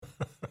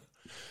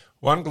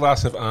1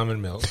 glass of almond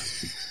milk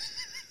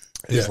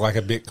is like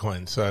a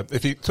Bitcoin. So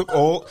if you took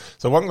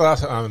 1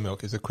 glass of almond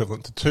milk is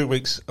equivalent to 2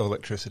 weeks of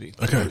electricity.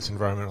 Okay. Its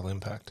environmental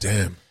impact.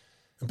 Damn.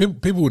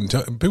 People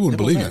wouldn't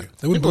believe you. They wouldn't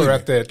People believe are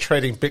out there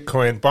trading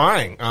Bitcoin,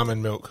 buying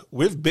almond milk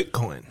with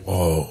Bitcoin.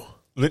 Whoa.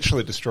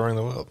 Literally destroying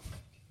the world.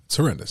 It's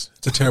horrendous.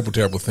 It's a terrible,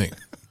 terrible thing.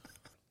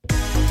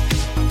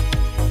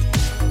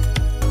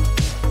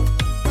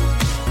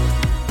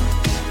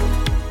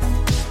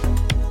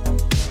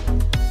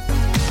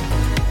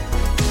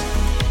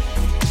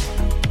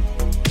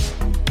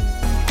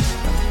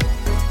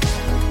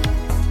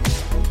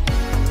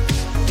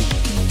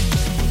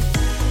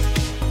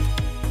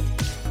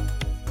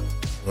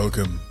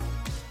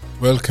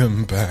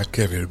 Welcome back,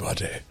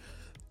 everybody,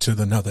 to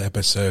another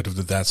episode of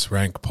the That's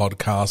Rank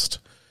podcast.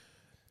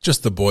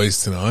 Just the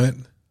boys tonight.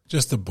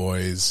 Just the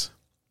boys.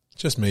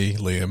 Just me,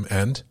 Liam,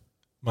 and...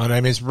 My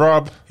name is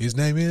Rob. His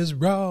name is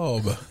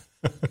Rob.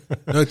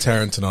 No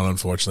Taryn tonight,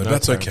 unfortunately. No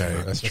that's Taryn okay.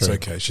 tonight. That's That's true.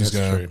 okay. She's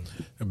That's got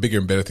a bigger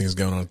and better things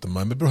going on at the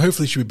moment, but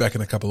hopefully she'll be back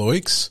in a couple of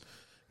weeks.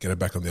 Get her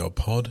back on the old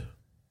pod.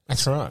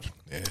 That's right.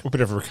 Yeah. A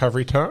bit of a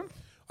recovery time.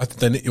 I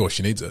think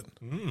she needs it.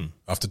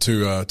 After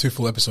two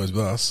full episodes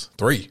with us.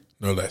 3,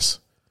 no less.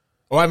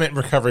 Well, I meant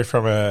recovery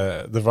from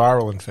the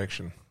viral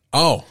infection.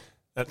 Oh,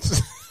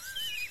 That's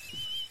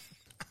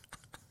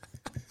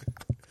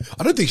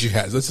I don't think she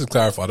has. Let's just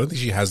clarify. I don't think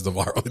she has the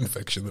viral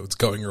infection that's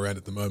going around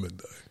at the moment,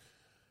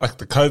 though. like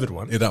the COVID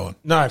one. Yeah, that one.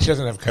 No, she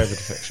doesn't have a COVID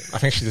infection. I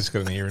think she just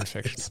got an ear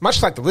infection.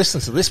 Much like the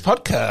listeners of this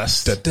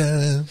podcast.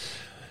 Da-da.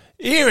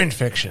 Ear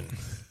infection.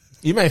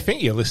 You may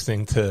think you're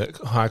listening to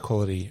high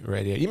quality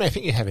radio. You may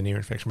think you have an ear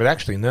infection, but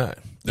actually no.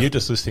 You're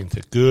just listening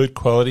to good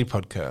quality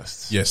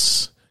podcasts.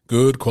 Yes.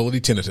 Good quality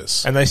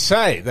tinnitus. And they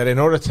say that in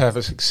order to have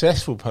a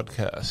successful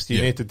podcast,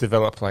 you need to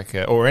develop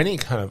or any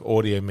kind of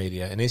audio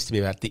media. It needs to be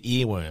about the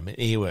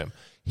earworm.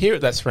 Here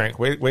at That's Rank,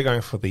 we're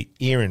going for the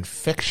ear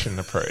infection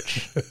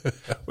approach.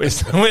 we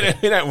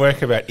don't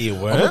work about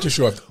earworm. I'm not too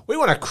sure. We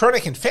want a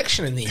chronic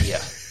infection in the ear.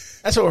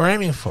 That's what we're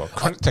aiming for,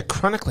 to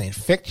chronically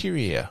infect your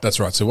ear. That's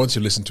right. So once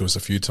you listen to us a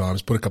few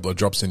times, put a couple of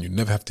drops in, you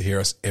never have to hear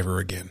us ever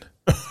again.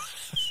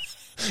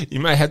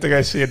 You may have to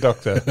go see a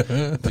doctor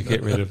to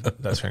get rid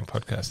of That's Rank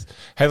podcast.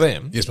 Hey,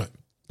 Liam. Yes, mate.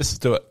 Let's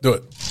do it. Do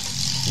it.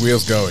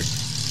 Wheels going.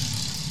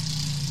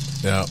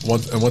 Now,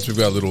 once we've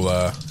got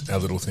our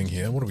little thing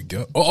here, what do we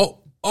got?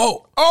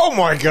 Oh,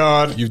 my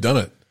God. You've done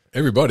it.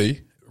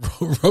 Everybody,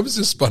 Rob's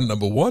just spun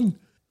number 1.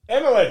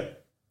 Emily.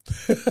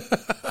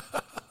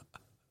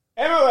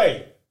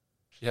 Emily.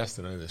 She has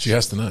to know this. She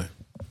has to know.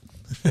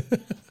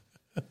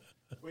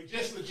 We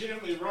just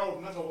legitimately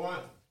rolled number 1.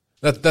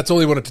 That's all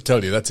he wanted to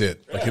tell you. That's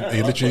it. Like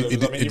he literally.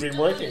 You've been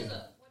working.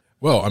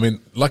 Well, I mean,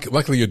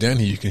 luckily you're down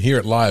here. You can hear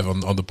it live on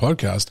the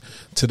podcast.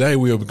 Today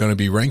we are going to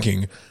be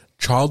ranking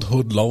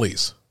childhood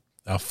lollies,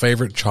 our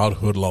favourite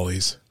childhood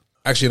lollies.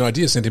 Actually, an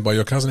idea sent in by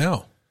your cousin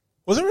Al.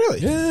 Was it really?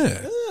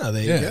 Yeah. Oh,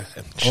 there you go.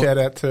 Shout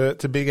out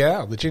to Big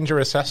Al, the ginger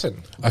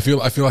assassin. I feel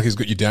like he's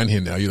got you down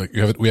here now.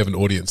 We have an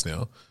audience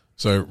now.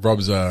 So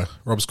Rob's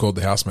called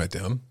the housemate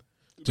down.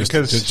 Just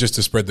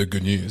to spread the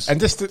good news. And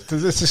just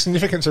the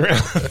significance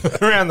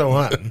around the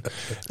one.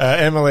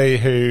 Emily,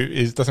 who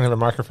doesn't have a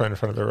microphone in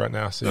front of her right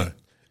now. So no.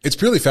 It's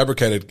purely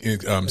fabricated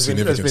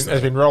significance.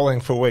 Has been rolling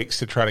for weeks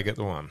to try to get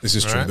the one. This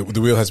is true. Right?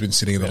 The wheel has been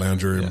sitting in the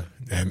lounge room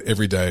and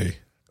every day,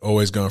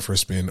 always going for a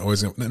spin.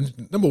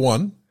 Number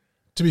 1,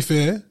 to be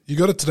fair, you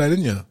got it today,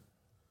 didn't you?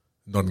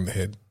 Nodding the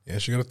head. Yeah,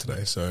 she got it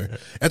today. So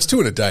that's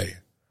 2 in a day.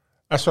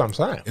 That's what I'm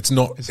saying. It's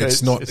not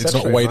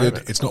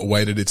weighted. It's not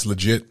weighted. It's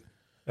legit.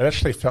 It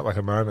actually felt like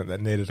a moment that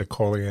needed a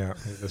calling out,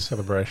 a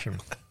celebration.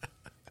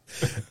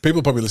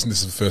 People probably listen to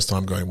this for the first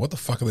time going, what the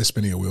fuck are they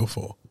spinning a wheel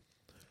for?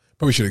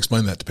 Probably should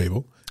explain that to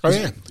people. Oh,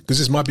 yeah. Because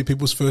this might be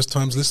people's first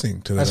times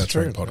listening to the That's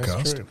Right podcast.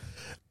 That's true.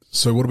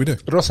 So what do we do?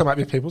 It also might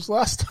be people's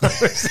last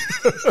times.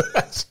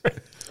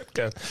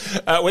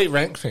 We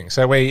rank things.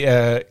 So we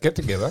get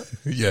together.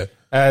 Yeah.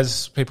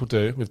 As people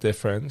do with their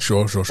friends.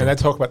 Sure. And they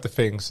talk about the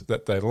things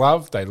that they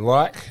love, they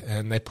like,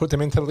 and they put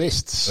them into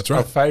lists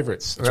of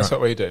favourites. And that's what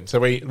we do.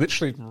 So we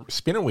literally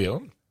spin a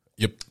wheel.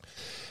 Yep.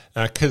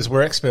 Because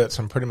we're experts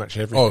on pretty much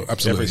everything. Oh,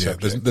 absolutely.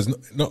 Every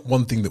There's not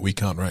one thing that we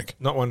can't rank.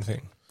 Not one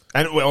thing.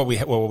 And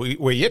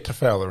we're yet to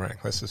fail the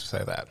rank. Let's just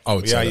say that. I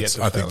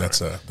think that's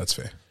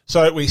fair.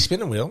 So we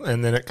spin a wheel,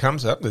 and then it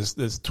comes up.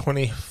 There's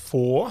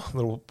 24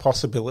 little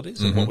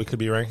possibilities of what we could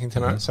be ranking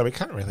tonight. So we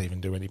can't really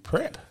even do any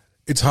prep.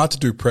 It's hard to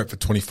do prep for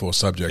 24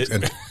 subjects.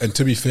 And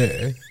to be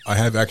fair, I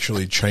have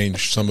actually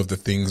changed some of the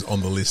things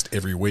on the list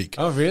every week.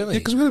 Oh, really? Yeah,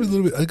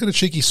 because I've got a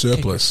cheeky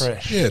surplus.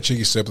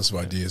 Cheeky surplus of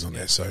ideas on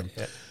there. So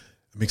I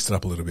mixed it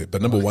up a little bit.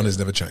 But number 1 has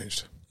never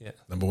changed. Yeah.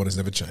 Number 1 has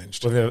never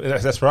changed. Well,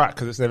 that's right,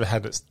 because it's never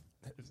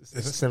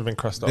never been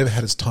crossed off. Never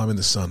had its time in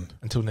the sun.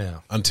 Until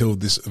now. Until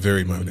this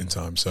very moment in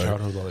time. So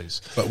childhood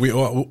lollies. But we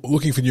are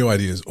looking for new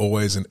ideas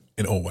always and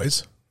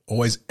always.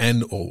 Always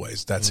and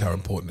always. That's how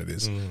important it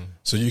is.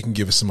 So you can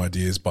give us some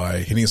ideas by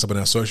hitting us up on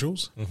our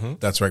socials.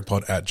 That's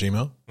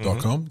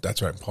rankpod@gmail.com.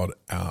 That's rankpod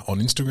on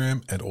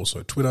Instagram and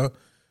also Twitter.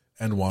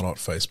 And why not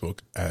Facebook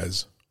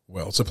as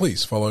well. So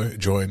please follow,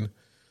 join,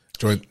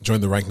 Join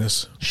the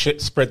rankness.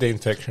 Shit, spread the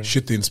infection.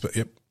 Shit the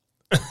Yep.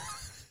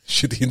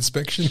 Shit the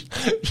inspection.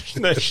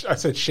 No, I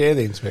said share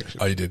the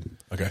inspection. Oh, you did.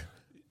 Okay.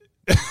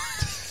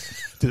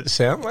 Did it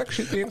sound like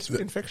shit the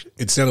infection?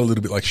 It sounded a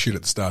little bit like shit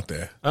at the start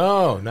there.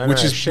 Oh, no,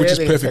 Which is Share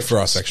the perfect for infection.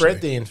 us, actually.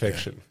 Spread the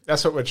infection. Yeah.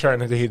 That's what we're trying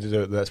to do at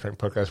the That's Frank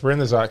podcast. We're in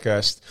the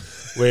zeitgeist.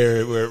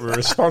 We're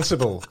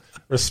responsible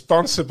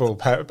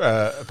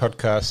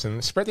podcast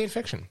and spread the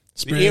infection.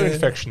 The ear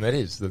infection, that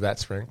is the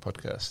That's Frank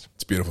podcast.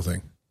 It's a beautiful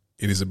thing.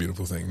 It is a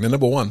beautiful thing. Now,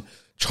 number one,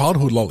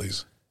 childhood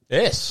lollies.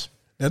 Yes.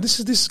 Now, this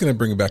is going to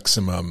bring back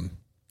some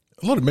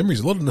a lot of memories,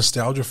 a lot of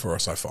nostalgia for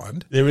us, I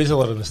find. There is a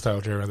lot of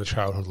nostalgia around the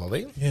childhood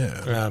lolly.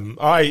 Yeah.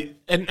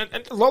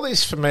 And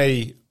lollies for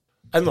me,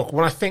 and look,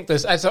 when I think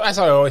there's, as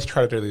I always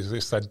try to do these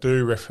lists, I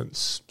do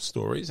reference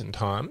stories and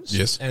times.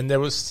 Yes. And there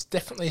was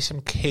definitely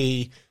some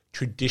key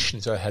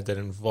traditions I had that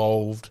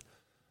involved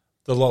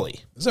the lolly.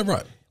 Is that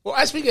right? Well,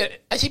 as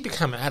you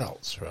become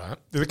adults, right,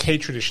 the key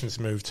traditions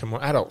move to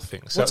more adult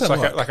things. So What's it's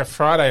that like a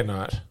Friday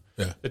night.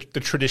 Yeah. The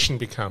tradition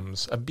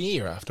becomes a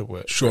beer after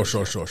work. Sure.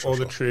 Or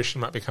the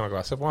tradition might become a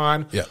glass of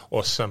wine. Yeah.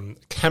 Or some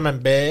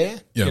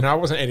camembert. Yeah. You know, I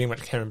wasn't eating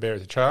much camembert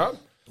as a child.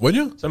 Weren't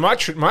you? So my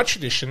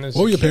tradition is...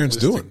 What were your parents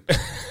doing?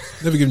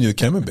 Never giving you the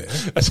camembert.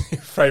 That's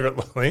your favourite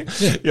lolly.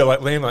 Yeah. You're like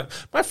Liam, like,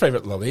 my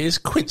favourite lolly is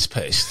quince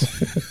paste.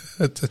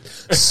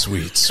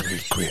 Sweet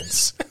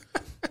quince.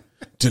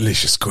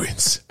 Delicious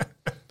quince.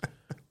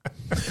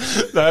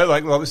 No,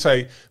 like let's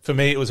say for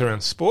me it was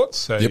around sports.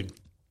 So, Yep.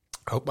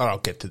 But I'll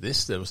get to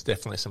this. There was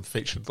definitely some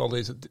featured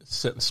lollies at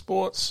certain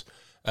sports.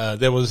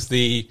 There was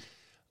I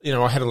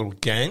had a little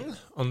gang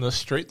on the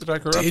street that I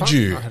grew up on. Did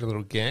you? I had a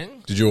little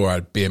gang. Did you all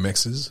ride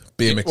BMXs?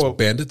 BMX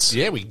bandits?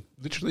 Yeah, we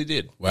literally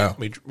did. Wow.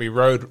 We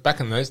rode back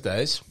in those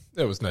days.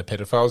 There was no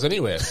pedophiles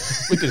anywhere.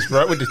 We just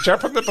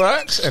jump on the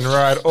bikes and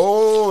ride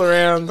all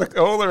around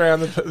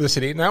the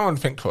city. No one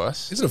think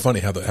twice. Isn't it funny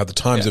how the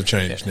times have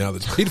changed now?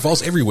 There's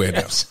pedophiles everywhere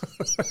now.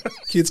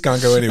 Kids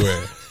can't go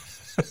anywhere.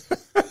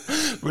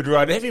 We'd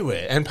ride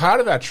everywhere. And part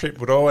of our trip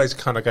would always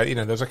kind of go,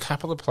 there was a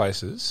couple of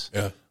places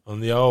on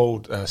the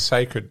old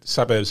sacred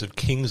suburbs of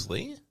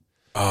Kingsley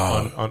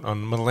on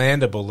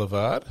Malanda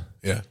Boulevard.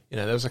 Yeah.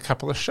 There was a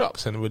couple of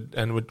shops and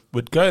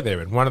would go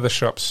there. And one of the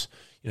shops,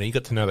 you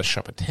got to know the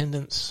shop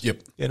attendants.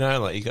 Yep. You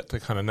got to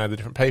kind of know the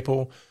different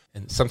people.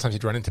 And sometimes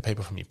you'd run into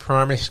people from your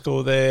primary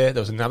school there.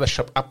 There was another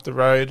shop up the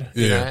road,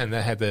 and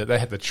they had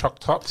the choc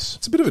tops.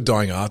 It's a bit of a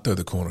dying art, though,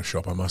 the corner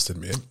shop, I must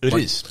admit. It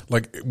is.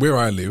 Like where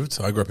I lived,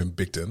 I grew up in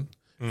Bicton,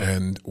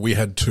 and we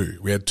had two.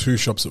 We had two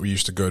shops that we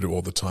used to go to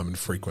all the time and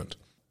frequent.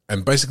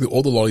 And basically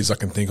all the lollies I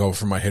can think of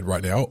from my head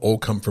right now all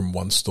come from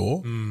one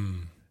store.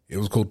 It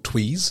was called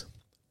Tweez,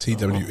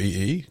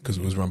 Twee, because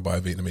it was run by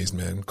a Vietnamese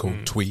man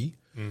called Twee.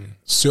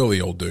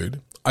 Surly old dude.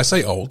 I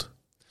say old.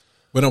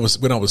 When I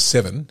was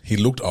 7, he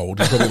looked old.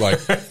 He was probably like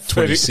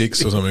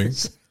 26 or something.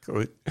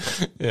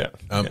 Yeah.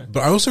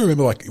 But I also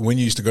remember like when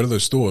you used to go to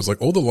those stores,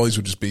 like all the lollies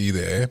would just be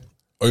there,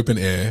 open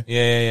air.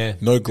 Yeah.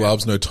 No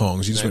gloves, no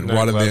tongs. You just went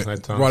right in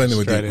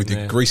there with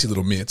your greasy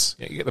little mitts.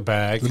 Yeah, you get the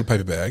bag. Little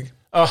paper bag.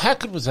 Oh, how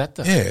good was that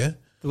though? Yeah.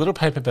 The little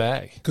paper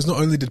bag. Because not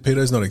only did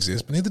pedos not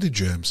exist, but neither did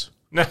germs.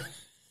 No.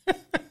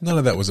 None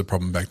of that was a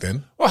problem back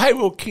then. Well, hey,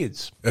 we were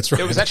kids. That's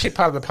right. It was actually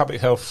part of the public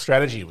health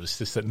strategy. Was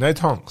just that no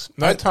tongs,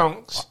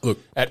 look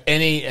at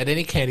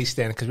any candy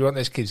stand because we want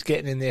those kids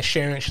getting in there,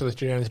 sharing each other's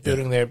germs,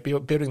 building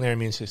their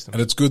immune system.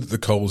 And it's good that the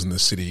Coles in the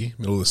city,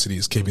 middle of the city,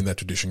 is keeping that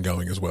tradition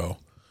going as well.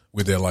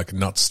 With their like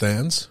nut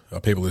stands,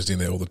 people just in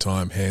there all the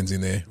time, hands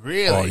in there.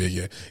 Really? Oh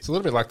yeah. It's a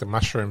little bit like the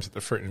mushrooms at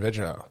the fruit and veg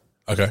aisle.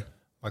 Okay.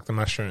 Like the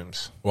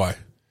mushrooms. Why?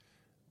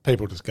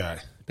 People just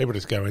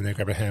go in there,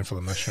 grab a handful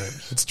of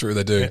mushrooms. It's true,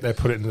 they do. Yeah, they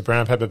put it in the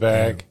brown paper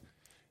bag.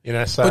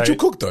 So but you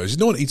cook those.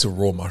 No one eats a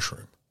raw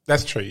mushroom.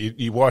 That's true.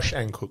 You wash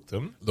and cook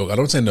them. Look, I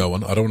don't say no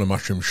one. I don't want to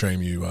mushroom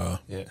shame you.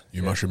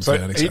 You mushroom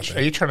fanatics out there.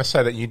 Are you trying to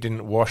say that you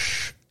didn't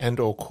wash and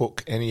or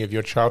cook any of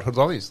your childhood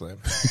lollies, Liam?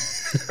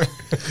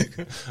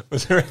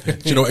 Was there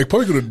it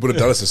probably would have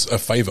done us a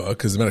favour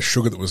because the amount of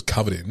sugar that was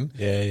covered in.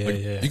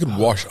 Yeah. You could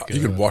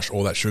wash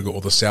all that sugar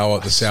or the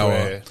sour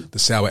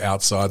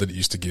outside that it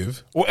used to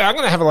give. Well, I'm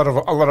going to have a lot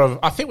of.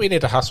 I think we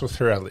need to hustle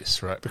through our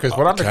list, right? Because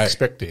what I'm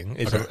expecting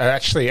is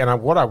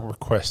what I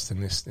request in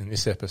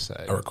this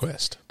episode. A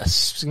request. A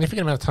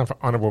significant amount of time for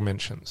honourable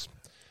mentions.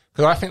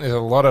 Because I think there's a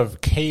lot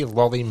of key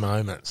lolly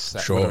moments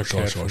that would have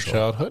occurred from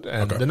childhood,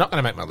 and they're not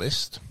going to make my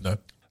list. No.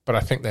 But I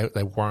think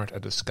they warrant a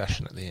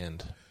discussion at the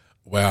end.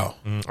 Wow.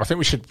 I think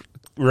we should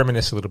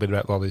reminisce a little bit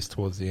about lollies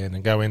towards the end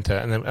and go into,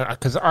 and then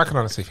because I can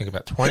honestly think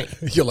about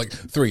 20. You're like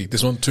 3,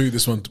 this one, 2,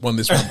 this one, 1,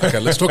 this one. Okay,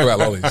 let's talk about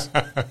lollies.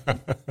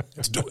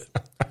 Let's do it.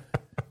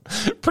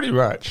 Pretty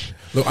much.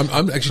 Look,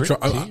 I'm actually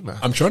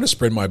I'm trying to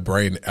spread my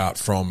brain out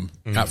from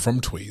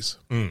Tweez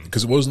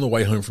because it was on the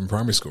way home from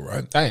primary school,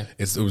 right? Oh, yeah.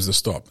 It was the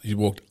stop. You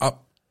walked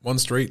up one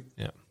street,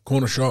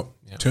 corner shop,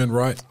 turned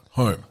right,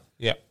 home.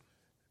 Yeah.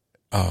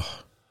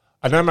 Oh.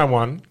 I know my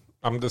one.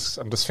 I'm just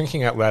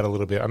thinking out loud a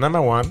little bit. I know my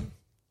one,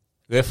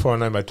 therefore I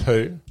know my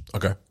 2.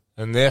 Okay.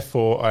 And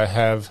therefore I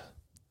have.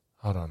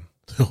 Hold on.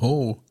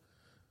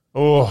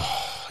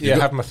 Oh, Yeah,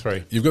 have my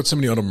 3. You've got so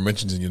many honorable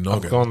mentions in your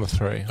noggin. I've gone the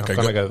 3. I'm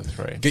going to go the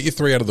 3. Get your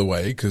 3 out of the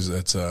way because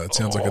it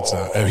sounds like it's.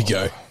 There we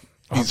go.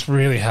 It's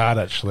really hard,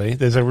 actually.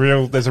 There's a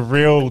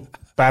real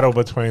battle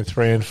between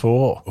 3 and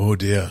 4. Oh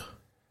dear,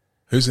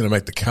 who's going to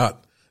make the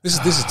cut? This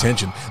is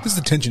tension. This is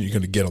the tension you're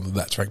going to get on the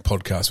That's Rank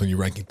podcast when you're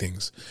ranking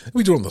things.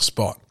 We do it on the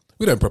spot.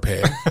 We don't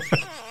prepare.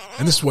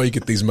 And this is why you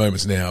get these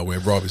moments now where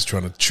Rob is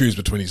trying to choose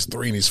between his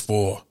 3 and his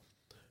 4.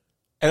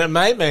 And it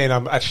may mean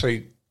I'm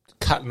actually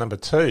cut number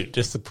 2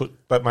 just to put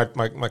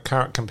my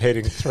current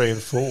competing 3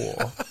 and 4.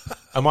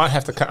 I might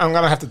have to cut. I'm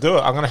going to have to do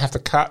it. I'm going to have to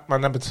cut my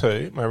number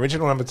 2, my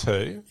original number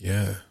 2.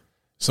 Yeah.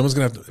 Someone's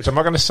going to have to. Which I'm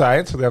not going to say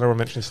until the honorable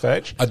mention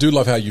stage. I do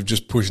love how you've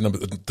just pushed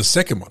the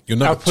second one. Your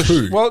number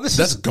 2. Well,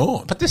 that's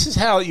gone. But this is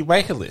how you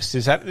make a list.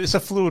 Is that it's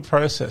a fluid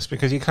process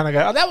because you kind of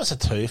go, oh, that was a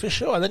 2 for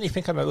sure. And then you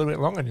think on it a little bit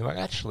longer and you're like,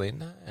 actually,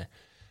 no,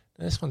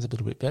 this one's a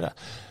little bit better.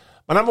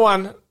 My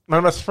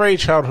number 3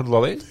 childhood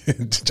lolly.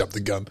 Jump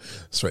the gun.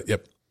 Straight.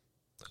 Yep.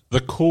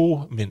 The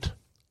Cool Mint.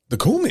 The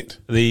Cool Mint.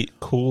 The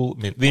Cool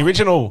Mint. The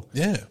original.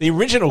 Yeah. The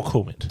original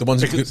Cool Mint. The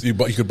ones you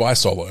could buy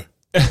solo.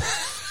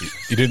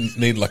 You didn't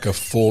need like a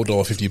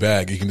 $4.50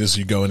 bag.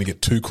 You go in and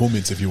get 2 Cool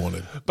Mints if you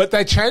wanted. But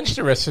they changed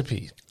the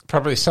recipe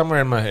probably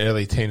somewhere in my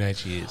early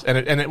teenage years, and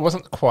it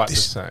wasn't quite the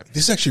same.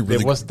 This is actually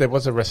really there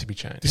was a recipe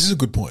change. This is a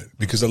good point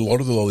because a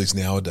lot of the lollies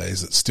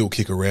nowadays that still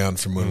kick around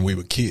from when we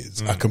were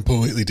kids are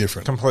completely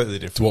different. Completely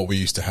different to what we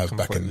used to have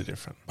back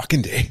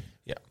in day.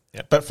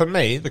 Yeah. But for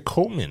me, the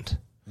Cool Mint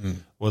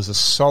was a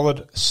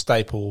solid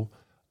staple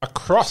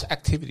across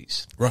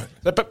activities. Right.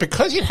 But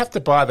because you'd have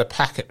to buy the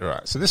packet,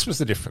 right? So this was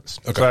the difference.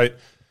 Okay. So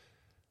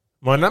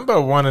my number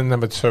 1 and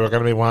number 2 are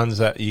going to be ones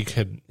that you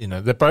could,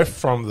 they're both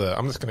from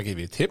I'm just going to give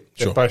you a tip.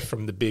 They're both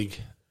from the big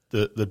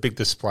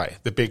display,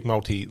 the big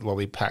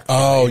multi-lolly pack.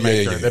 Oh,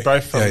 yeah. They're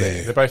both from there.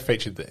 Yeah. They're both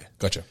featured there.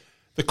 Gotcha.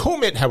 The Cool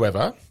Mint,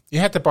 however, you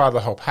had to buy the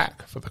whole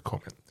pack for the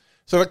Cool Mint.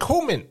 So the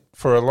Cool Mint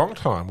for a long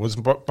time was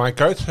my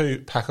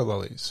go-to pack of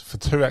lollies for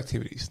 2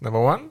 activities. Number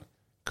 1,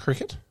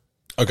 cricket.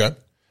 Okay.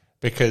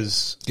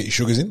 Because... Get your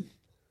sugars in?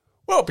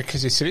 Well,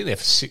 because you're sitting there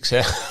for 6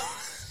 hours.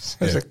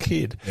 As a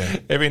kid,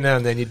 every now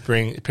and then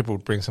people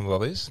would bring some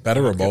lollies.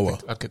 Batter or bowler?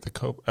 I'd get the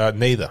Cool.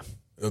 Neither.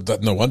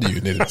 No wonder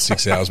you needed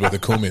 6 hours worth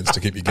of Cool Mints to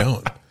keep you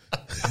going.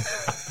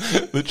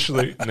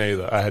 Literally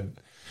neither.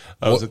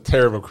 I was a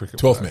terrible cricket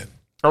 12th player. man.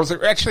 I was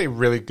actually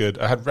really good.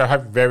 I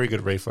have very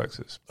good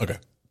reflexes. Okay.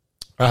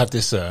 I have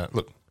this. Look,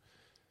 you're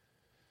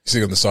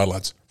sitting on the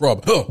sidelines.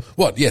 Rob,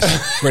 what?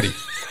 Yes, ready.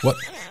 What?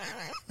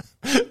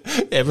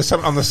 Yeah, but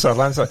on the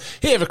sidelines, like,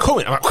 here, have a Cool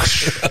Mint. I'm like,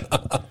 whoosh,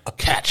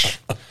 catch.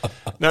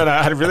 No,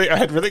 I had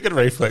really good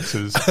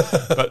reflexes,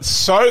 but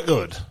so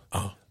good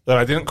that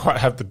I didn't quite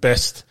have the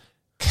best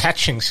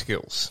catching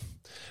skills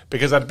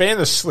because I'd be in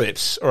the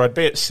slips or I'd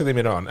be at silly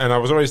mid on, and I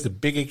was always the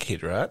bigger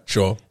kid, right?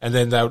 Sure. And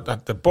then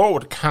the ball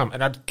would come,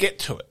 and I'd get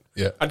to it.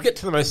 Yeah. I'd get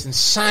to the most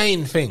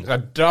insane things.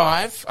 I'd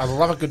dive. I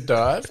love a good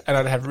dive, and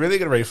I'd have really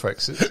good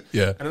reflexes.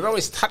 Yeah. And I'd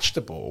always touch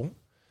the ball,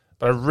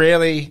 but I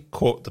rarely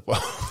caught the ball.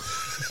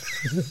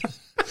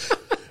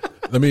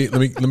 Let me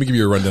give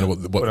you a rundown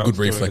of what good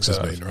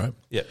reflexes mean, right?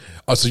 Yeah.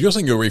 Oh, so you're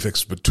saying your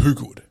reflexes were too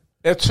good?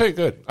 They're too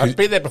good. I'd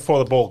be there before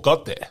the ball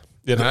got there,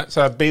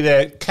 So I'd be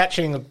there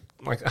catching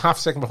like half a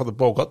second before the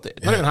ball got there.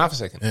 Not even half a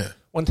second. Yeah.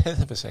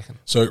 1/10 of a second.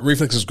 So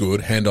reflex is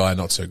good, hand-eye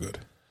not so good.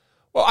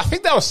 Well, I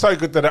think that was so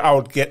good that I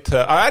would get to...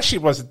 I actually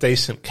was a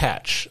decent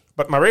catch,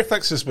 but my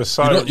reflexes were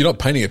so... You're not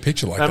painting a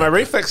picture like that. My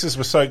reflexes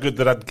were so good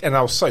that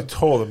I was so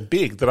tall and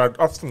big that I'd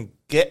often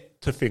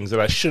get to things that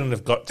I shouldn't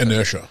have got to.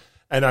 Inertia.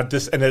 And it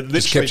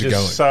literally kept you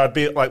going. So I'd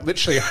be like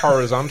literally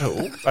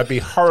horizontal. I'd be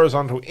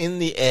horizontal in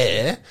the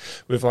air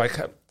with like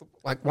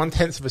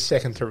 1/10 of a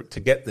second to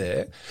get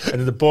there, and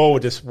then the ball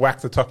would just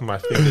whack the top of my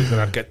fingers, and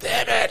I'd go,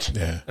 damn it!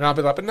 Yeah. And I'd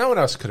be like, but no one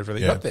else could have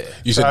really got there.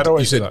 You So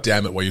said like,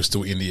 damn it while you're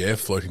still in the air,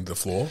 floating to the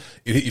floor.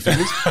 It hit your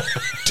fingers.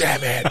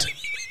 Damn it!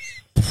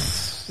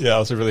 Yeah, I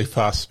was a really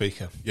fast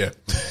speaker. Yeah.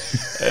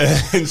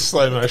 In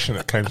slow motion,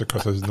 it came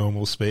across as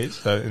normal speed.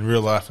 So in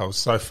real life, I was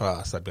so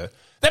fast, I'd go,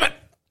 damn it!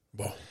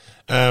 Well.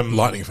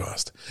 Lightning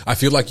fast. I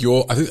feel like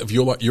your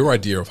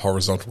idea of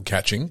horizontal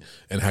catching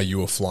and how you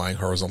were flying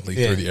horizontally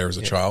through the air as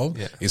a child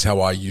is how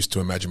I used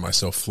to imagine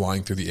myself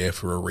flying through the air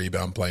for a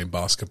rebound playing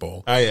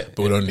basketball. Oh, yeah.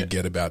 But would only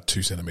get about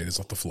 2 centimeters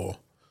off the floor.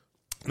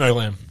 No,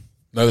 lamb.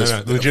 No,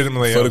 there's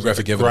legitimately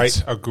photographic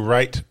evidence.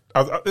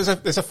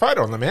 There's a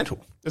photo on the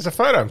mantle. There's a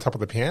photo on top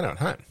of the piano at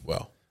home.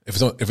 Well,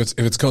 if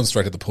it's gone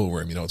straight to the pool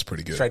room, it's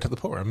pretty good. Straight to the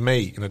pool room.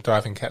 Me in a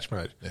diving catch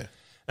mode. Yeah.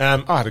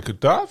 I had a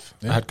good dive.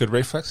 I had good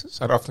reflexes.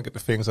 I'd often get the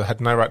things I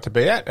had no right to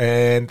be at,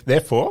 and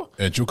therefore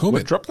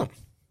would drop them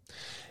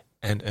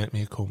and earn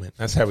me a Cool Mint.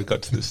 That's how we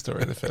got to this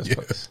story in the first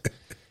place.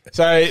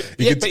 So,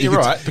 but you're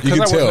right, because I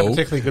wasn't a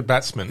particularly good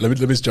batsman. Let me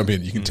just jump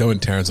in. You can tell when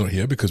Taryn's not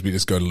here because we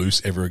just go loose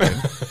ever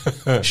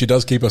again. She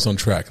does keep us on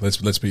track. Let's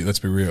be real.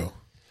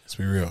 Let's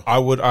be real. I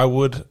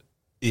would.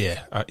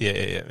 Yeah. Are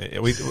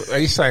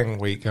you saying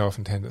we go off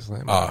in tangents? I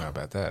don't know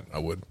about that. I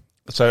would.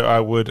 So I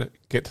would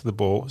get to the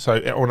ball.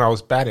 So when I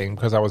was batting,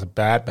 because I was a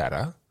bad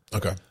batter,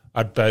 okay,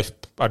 I'd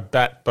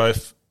bat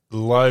both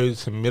low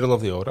to middle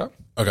of the order,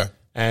 okay,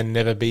 and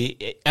never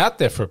be out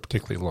there for a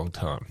particularly long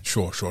time.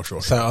 Sure.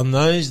 So on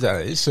those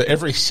days, so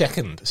every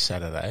second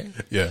Saturday,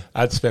 Yeah.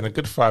 I'd spend a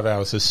good 5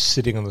 hours just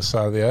sitting on the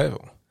side of the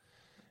oval.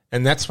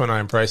 And that's when I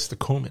embraced the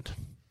cool mint.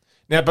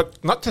 Now,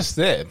 but not just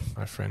there,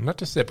 my friend, not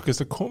just there, because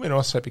the cool mint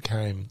also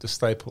became the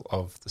staple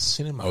of the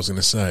cinema. I was going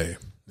to say,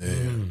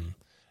 yeah.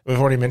 We've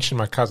already mentioned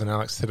my cousin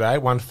Alex today.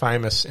 One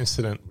famous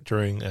incident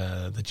during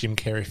the Jim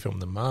Carrey film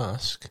The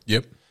Mask,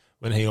 Yep.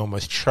 when he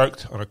almost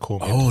choked on a cool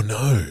mint Oh,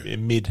 no.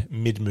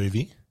 mid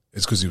movie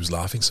It's because he was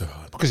laughing so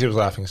hard. because he was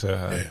laughing so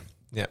hard. Yeah.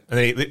 Yeah. And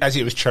then as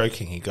he was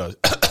choking, he goes,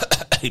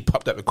 he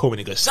popped up the cool mint.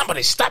 He goes,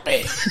 "Somebody stop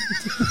me!"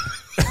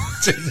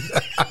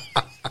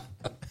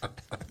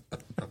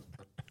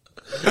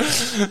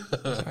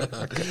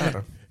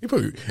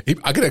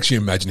 I could actually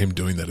imagine him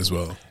doing that as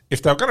well.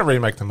 If they were going to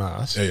remake The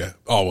Mask, Yeah.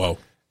 Oh, well,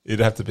 it'd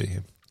have to be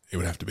him. it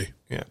would have to be.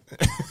 Yeah.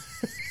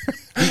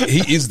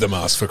 He is the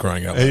mask for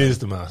crying out He loud. is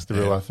the mask, the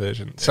real life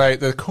version. So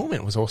the cool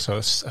mint was also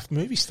a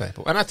movie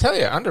staple. And I tell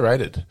you,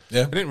 underrated.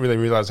 Yeah. I didn't really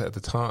realise it at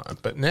the time.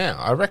 But now,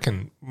 I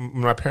reckon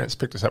when my parents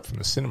picked us up from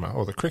the cinema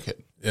or the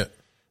cricket, Yeah.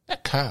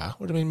 that car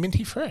would have been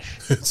minty fresh.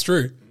 It's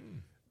true.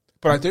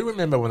 But I do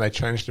remember when they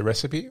changed the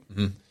recipe,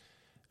 and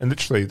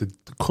literally the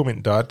cool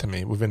mint died to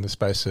me within the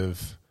space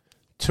of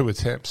 2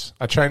 attempts.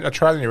 I tried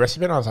the new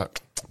recipe and I was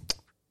like,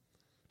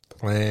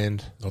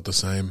 bland. Not the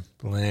same.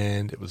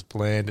 Bland. It was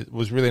bland. It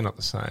was really not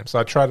the same. So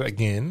I tried it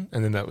again,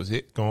 and then that was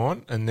it,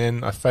 gone. And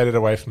then I faded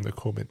away from the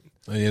cool mint.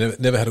 And you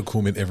never had a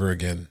cool mint ever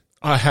again.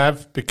 I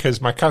have, because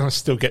my cousin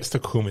still gets the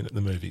cool mint at the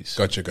movies.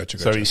 Gotcha.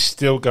 So he's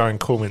still going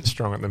cool mint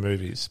strong at the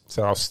movies.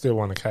 So I'll still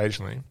one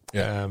occasionally.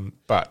 Yeah.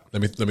 But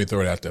Let me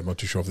throw it out there. I'm not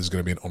too sure if there's going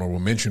to be an honourable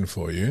mention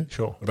for you.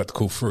 Sure. What about the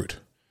cool fruit?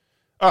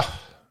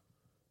 oh,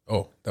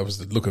 Oh, that was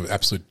the look of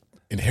absolute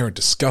inherent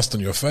disgust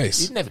on your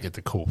face. you'd never get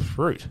the cool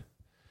fruit.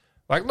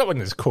 Like, not when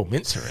there's cool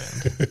mints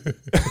around.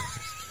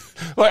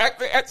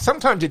 Like,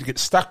 sometimes you'd get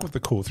stuck with the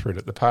cool fruit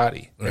at the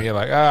party. And you're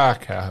like,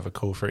 okay, I'll have a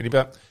cool fruit. And you'd be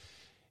like,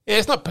 yeah,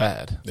 it's not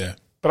bad. Yeah.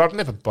 But I'd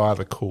never buy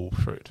the cool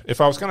fruit.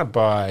 If I was going to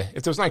buy,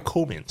 if there was no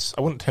cool mints,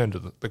 I wouldn't turn to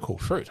the cool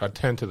fruit. I'd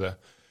turn to the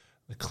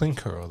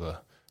clinker or the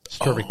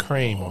strawberry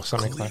cream or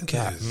something like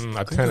that. clinkers.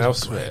 I'd Clinkers turn are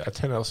elsewhere. I'd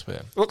turn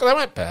elsewhere. Look, they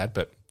weren't bad,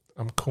 but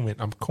I'm cool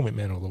mint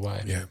man all the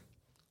way. Yeah.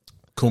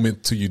 Cool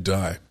mint till you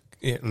die.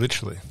 Yeah,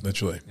 literally.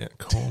 Literally. Yeah,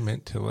 cool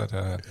mint till it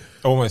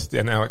almost,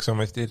 and Alex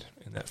almost did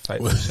in that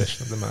fateful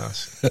session of The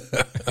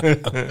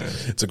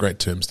Mask. It's a great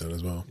tombstone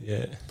as well.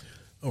 Yeah.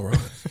 All right.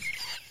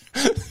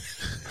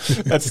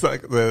 That's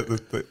like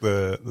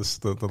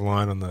the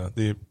line on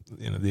the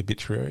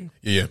obituary.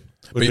 Yeah.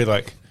 Would be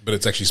like, But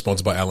it's actually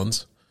sponsored by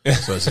Allen's.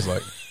 So it's just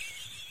like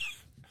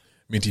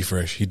Minty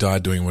Fresh. He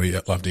died doing what he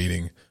loved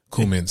eating.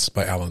 Cool Mints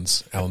by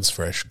Allen's. Allen's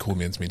Fresh. Cool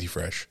Mints, Minty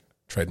Fresh.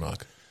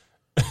 Trademark.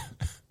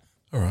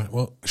 All right.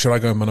 Well, should I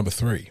go with my number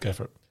 3? go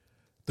for it.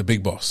 The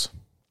Big Boss.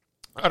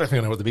 I don't think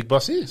I know what the Big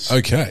Boss is.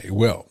 Okay.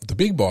 Well, the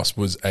Big Boss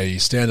was a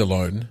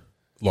standalone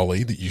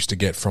lolly that you used to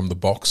get from the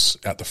box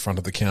at the front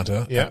of the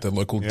counter Yeah. at the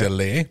local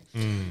deli.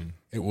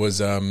 It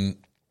was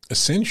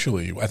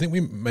essentially, I think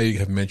we may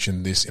have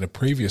mentioned this in a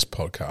previous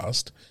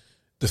podcast,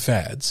 the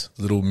fads,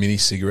 little mini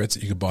cigarettes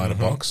that you could buy in a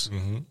box.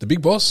 The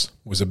Big Boss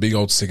was a big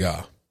old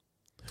cigar.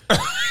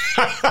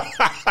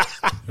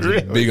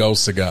 Really? Big old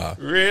cigar.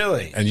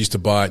 Really? And you used to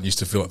buy it and you used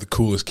to feel like the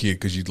coolest kid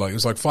because it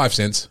was like 5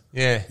 cents,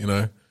 Yeah. you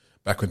know,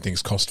 back when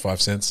things cost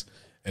 5 cents.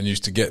 And you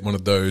used to get one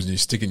of those and you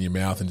stick it in your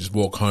mouth and just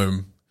walk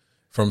home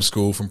from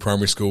school, from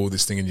primary school, with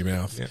this thing in your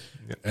mouth. Yeah,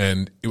 yeah.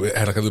 And it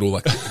had like a little,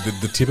 like,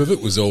 the tip of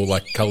it was all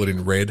like coloured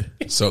in red.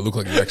 So it looked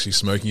like you were actually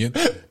smoking it.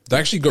 They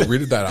actually got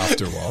rid of that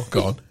after a while.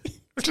 Go on.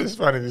 Which is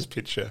funny, this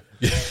picture.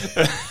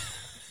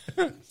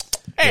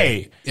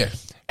 Hey. Yeah.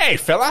 Hey,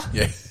 fella.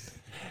 Yeah.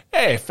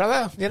 Hey,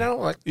 fella. You know,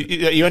 like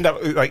you end up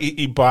like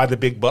you buy the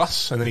Big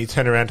Boss, and then you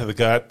turn around to the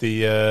guy at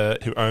the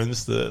who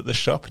owns the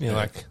shop, and you're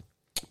like,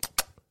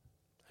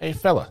 "Hey,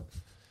 fella."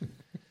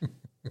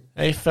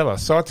 Hey, fella.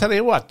 So I'll tell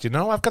you what. You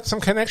know, I've got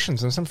some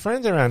connections and some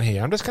friends around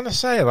here. I'm just going to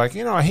say, like,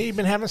 you know, I hear you've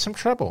been having some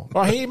trouble.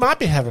 Or he might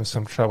be having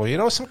some trouble. You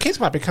know, some kids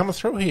might be coming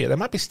through here. They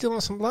might be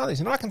stealing some lollies.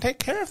 You know, I can take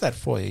care of that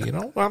for you. You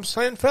know what I'm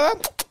saying, fella?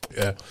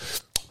 Yeah.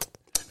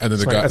 And then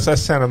the guy. That's the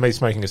sound of me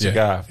smoking a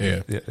cigar.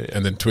 Yeah.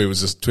 And then Twee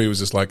was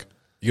just like,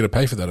 you got to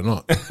pay for that or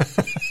not?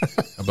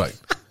 I'm like,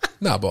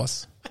 nah,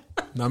 boss.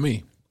 Not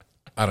me.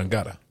 I don't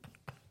gotta.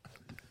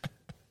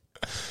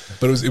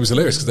 But it was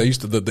hilarious because they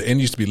used to the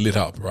end used to be lit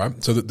up,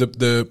 right? So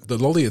the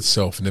lolly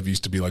itself never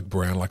used to be like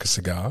brown like a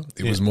cigar.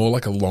 It was more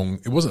like a long.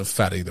 It wasn't a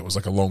fat either. It was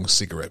like a long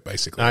cigarette,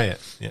 basically. Oh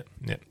yeah.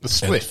 The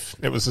spliff.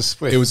 It was a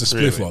spliff. It was a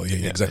spliff really. lolly.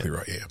 Yeah, exactly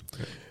right. Yeah.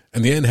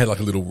 And the end had like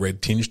a little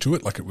red tinge to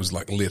it, like it was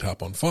like lit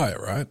up on fire,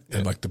 right?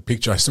 And like the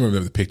picture, I still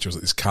remember the picture was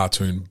like this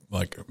cartoon,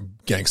 like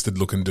gangster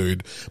looking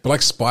dude, but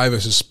like spy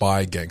versus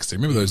spy gangster.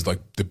 Remember those like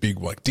the big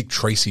like Dick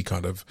Tracy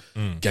kind of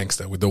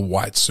gangster with the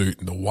white suit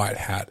and the white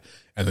hat,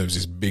 and there was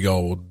this big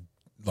old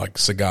like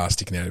cigar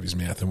sticking out of his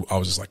mouth, and I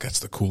was just like, that's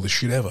the coolest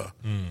shit ever.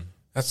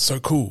 That's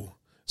so cool.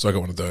 So I got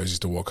one of those.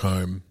 Used to walk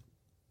home,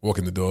 walk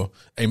in the door.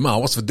 Hey Ma,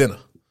 what's for dinner?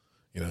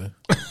 You know,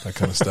 that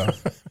kind of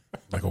stuff,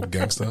 like old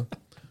gangster.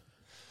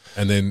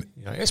 And then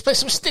Let's play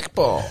some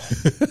stickball.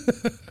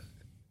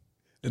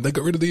 and they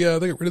got rid of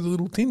the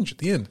little tinge at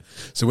the end.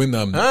 So when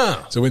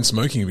when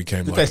smoking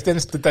became Did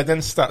they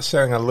then start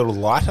selling a little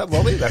lighter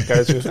lolly that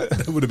goes with it?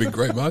 that would have been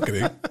great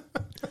marketing.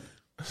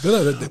 But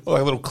no, Or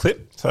like a little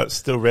clip, so it's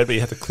still red, but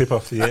you have to clip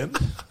off the end.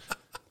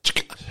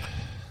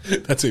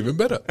 that's even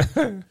better.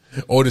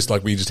 Or just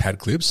like we just had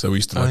clips, so we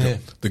used to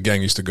the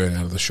gang used to go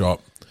down to the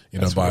shop,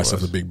 buy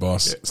ourselves a Big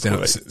Boss, stand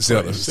at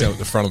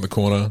the front of the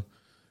corner,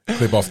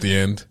 clip off the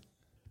end.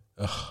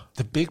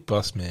 The Big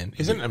Boss, man.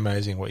 Isn't it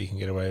amazing what you can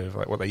get away with,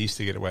 like what they used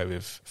to get away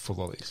with for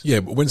lollies? Yeah,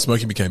 but when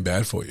smoking became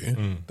bad for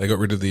you, they got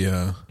rid of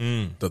the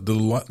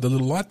little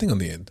light thing on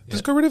the end.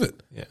 Just got rid of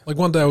it. Yeah. Like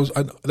one day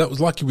that was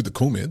like you with the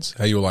Cool Mids,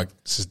 how you were like,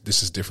 this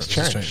is different. This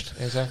has changed.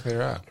 Exactly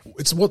right.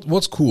 It's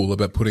what's cool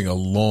about putting a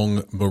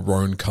long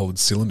maroon coloured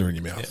cylinder in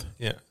your mouth.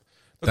 Yeah.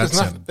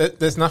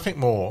 There's nothing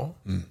more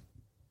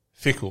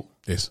fickle.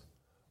 Yes.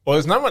 Or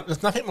there's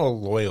nothing more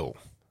loyal.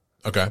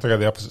 Okay. I go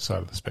the opposite side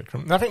of the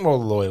spectrum. Nothing more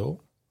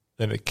loyal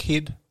than a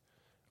kid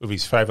with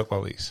his favourite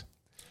lollies.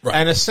 Right.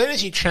 And as soon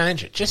as you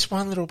change it, just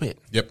one little bit,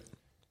 Yep.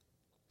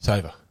 it's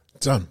over.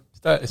 It's done.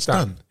 It's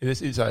done.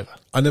 It's over.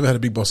 I never had a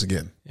Big Boss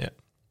again. Yeah.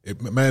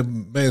 It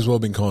may as well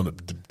have been called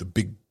the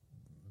big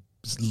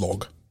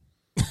log.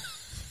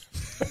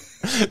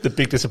 The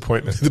big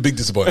disappointment. The big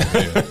disappointment.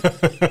 Yeah.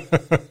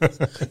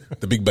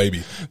 The big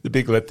baby. The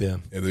big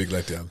letdown. Yeah, the big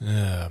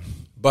letdown.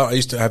 But I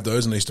used to have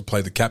those, and I used to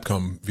play the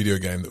Capcom video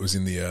game that was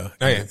in the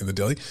in the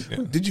deli. Yeah.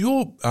 Did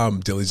your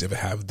delis ever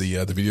have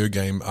the video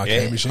game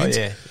arcade machines?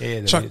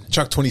 Yeah.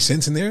 Chuck 20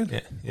 cents in there.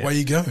 Yeah. Away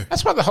you go.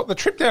 That's why the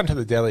trip down to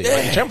the deli. Yeah.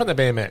 Like you jump on the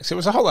BMX. It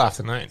was a whole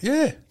afternoon.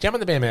 Yeah. Jump on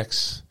the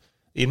BMX.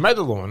 You'd mow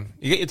the lawn.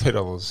 You get your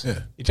 $2.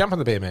 Yeah. You jump on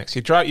the BMX.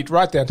 You'd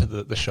ride down to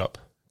the shop.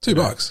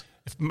 $2.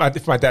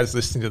 If my dad's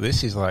listening to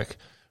this, he's like,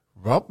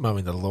 Rob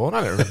mowing the lawn.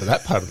 I don't remember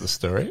that part of the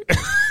story.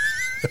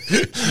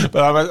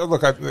 But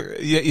look,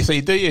 so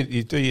you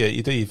do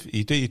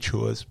your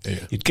chores. Yeah.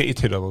 You'd get your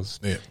 $2.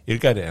 Yeah.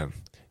 You'd go down.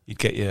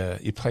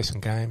 You'd play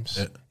some games.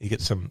 Yeah. You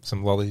get some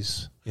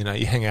lollies. You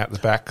hang out the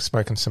back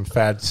smoking some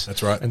fads.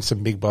 That's right. And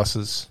some Big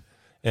Bosses.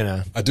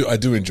 I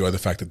do enjoy the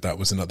fact that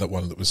was another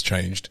one that was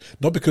changed,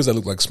 not because they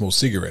looked like small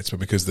cigarettes, but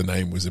because the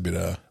name was a bit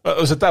Well,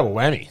 it was a double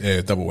whammy. Yeah,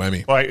 double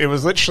whammy. Like it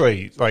was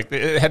literally like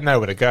it had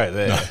nowhere to go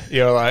there. No.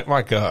 You're like,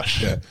 my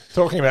gosh. Yeah.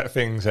 Talking about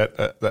things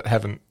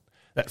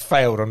that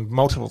failed on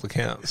multiple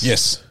accounts.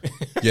 Yes.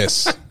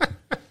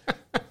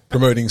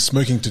 Promoting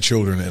smoking to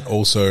children and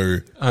also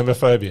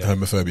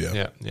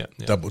homophobia. Yeah.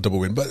 Double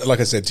win. But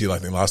like I said to you,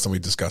 like the last time we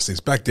discussed this,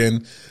 back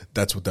then,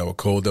 that's what they were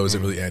called. There was a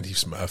really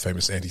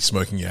famous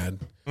anti-smoking ad.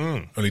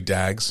 Only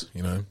Dags,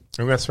 And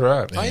that's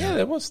right. Oh yeah,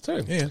 there was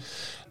too. Yeah.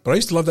 But I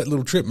used to love that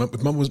little trip.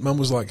 Mum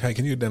was like, hey,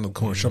 can you go down to the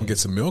corner shop and get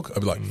some milk? I'd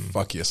be like,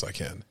 fuck yes, I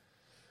can.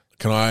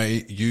 Can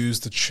I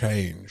use the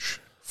change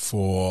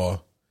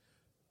for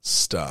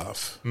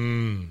stuff?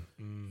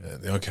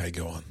 Okay,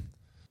 go on.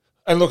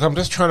 And look, I'm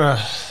just trying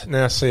to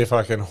now see if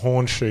I can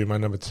hornshoe my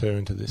number 2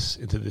 into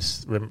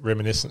this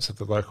reminiscence of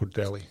the local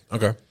deli.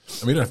 Okay,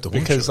 I mean, you don't have to hornshoe.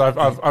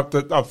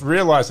 Because I've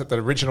realised that the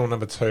original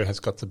number 2 has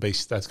got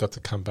to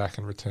come back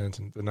and return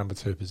to the number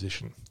 2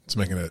 position. It's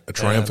making a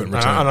triumphant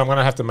return. And I'm going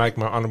to have to make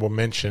my honourable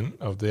mention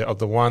of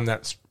the one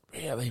that's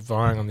really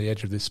vying on the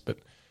edge of this, but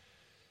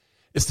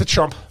it's the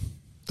Chomp.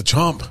 The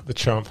Chomp. The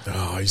Chomp.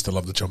 Oh, I used to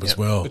love the Chomp as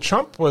well. The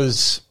Chomp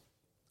was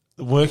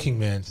the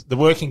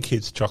working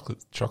kids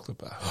chocolate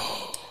bar.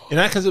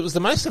 Because it was the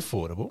most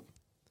affordable.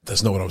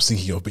 That's not what I was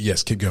thinking of, but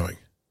yes, keep going.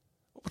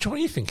 Which one are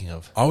you thinking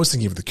of? I was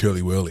thinking of the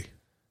Curly Whirly.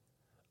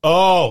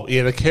 Oh,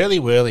 yeah, the Curly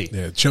Whirly.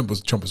 Yeah, Chomp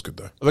was good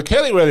though. Well, the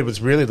Curly Whirly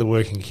was really the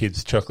working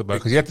kids chocolate bar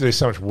because you had to do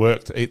so much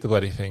work to eat the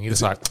bloody thing.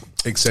 It's like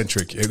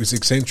eccentric. It was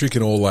eccentric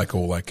and all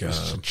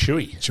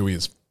chewy. Chewy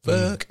as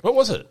fuck. What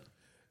was it?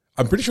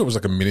 I'm pretty sure it was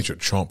like a miniature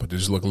Chomp. It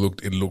just looked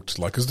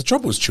like, because the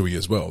Chomp was chewy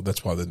as well.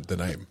 That's why the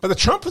name. But the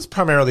Chomp was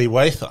primarily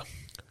wafer.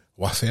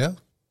 Wafer?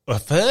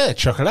 Wafer,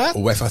 chocolate.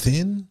 Wafer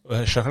thin?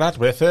 Chocolate,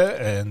 wafer,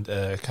 and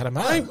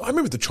caramel. I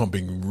remember the Chomp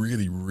being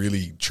really,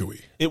 really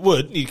chewy. It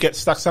would. You'd get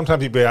stuck.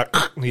 Sometimes you'd be like,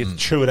 and you'd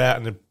chew it out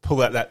and then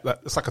pull out that.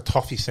 It's like a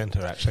toffee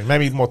centre, actually.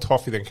 Maybe more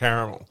toffee than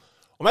caramel.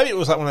 Or maybe it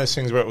was like one of those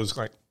things where it was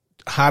like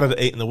harder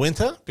to eat in the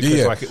winter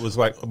because like it was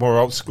like more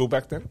old school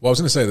back then. Well, I was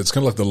going to say that's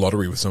kind of like the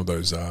lottery with some of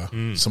those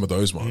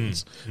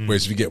ones.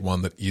 Whereas if you get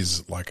one that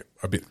is like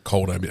a bit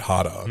colder, a bit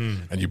harder,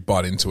 and you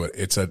bite into it,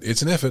 it's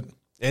an effort.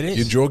 It is.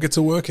 Your jaw gets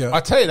a workout. I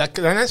tell you that,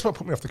 and that's what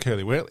put me off the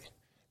Curly Whirly,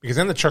 because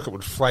then the chocolate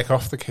would flake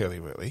off the Curly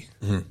Whirly,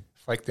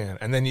 flake down,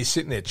 and then you're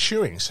sitting there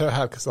chewing so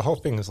hard because the whole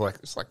thing is like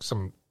it's like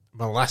some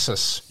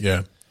molasses.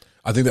 Yeah,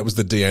 I think that was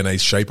the DNA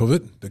shape of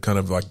it that kind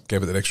of like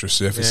gave it that extra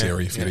surface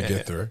area for you to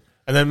get through.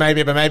 And then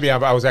maybe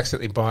I was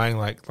accidentally buying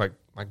like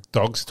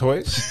dogs'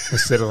 toys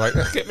instead of like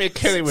get me a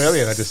Curly Whirly,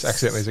 and I just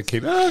accidentally as a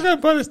kid, go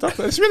buy this stuff.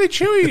 It's really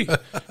chewy,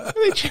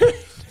 really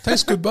chewy.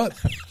 Tastes good, but.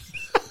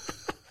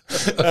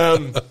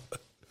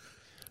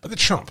 But the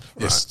Chomp,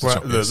 yes,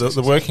 right?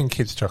 The working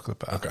kids chocolate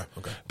bar. Okay.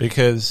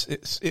 Because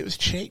it was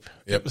cheap.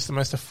 Yep. It was the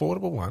most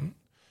affordable one.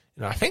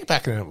 I think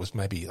back then it was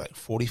maybe like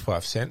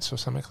 45 cents or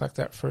something like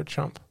that for a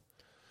Chomp.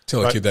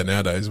 Tell a kid that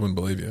nowadays, wouldn't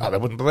believe you. Oh, they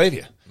wouldn't believe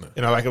you. No.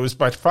 You know, like it was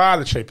by far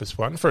the cheapest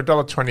one. For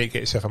 $1.20, you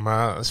get yourself a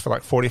Mars. For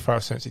like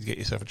 45 cents, you'd get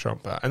yourself a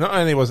Trump bar. And not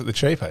only was it the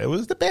cheaper, it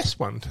was the best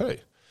one too.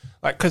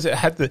 Like, because it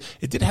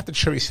did have the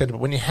chewy centre, but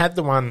when you had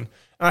the one,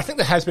 and I think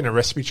there has been a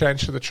recipe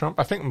change to the Trump.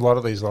 I think a lot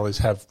of these lollies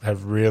have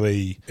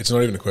really. It's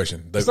not even a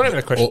question. It's not even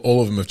a question.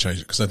 All of them have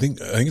changed it because I think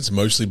it's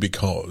mostly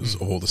because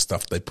of all the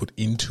stuff they put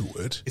into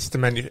it. It's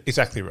the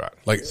exactly right.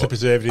 Like it's the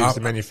preservatives,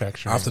 the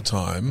manufacturing. After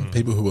time,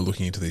 people who were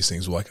looking into these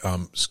things were like,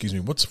 "Excuse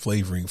me, what's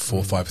flavoring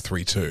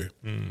 4532?"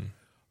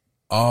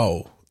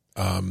 Oh,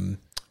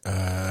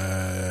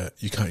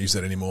 you can't use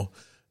that anymore.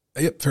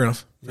 Yep, fair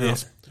enough. Fair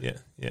enough.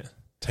 Yeah.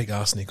 Take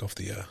arsenic off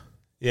the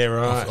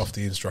right. off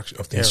the instructions.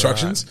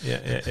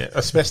 Right. Yeah.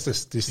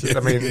 Asbestos. I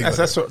mean,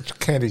 that's what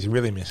candy's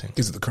really missing.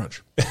 Gives it the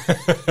crunch.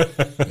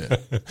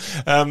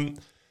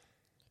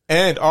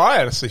 And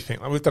I honestly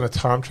think we've done a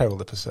time travel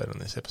episode on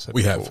this episode.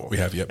 We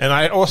have. Yep. And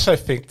I also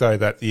think though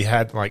that you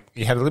had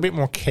a little bit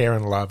more care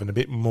and love and a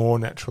bit more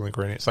natural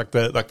ingredients, like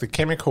the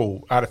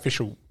chemical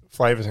artificial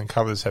flavors and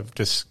colors have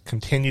just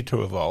continued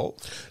to evolve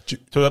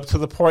to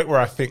the point where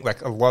I think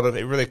like a lot of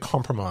it really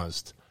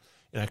compromised.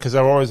 You know, because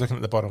they're always looking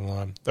at the bottom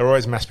line. They're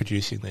always mass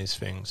producing these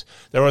things.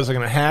 They're always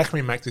looking at how can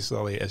we make this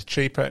lolly as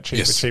cheaper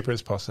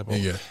as possible.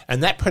 Yeah.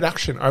 And that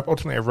production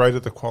ultimately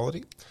eroded the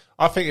quality.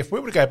 I think if we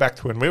were to go back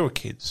to when we were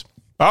kids,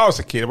 I was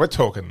a kid, we're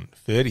talking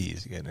 30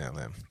 years ago now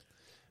then,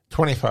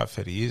 25,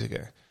 30 years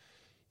ago.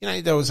 You know,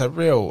 there was a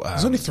real...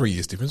 There's only 3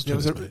 years difference. There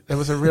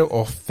was a real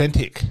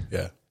authentic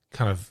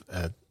kind of...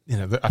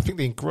 I think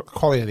the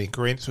quality of the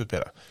ingredients was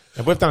better.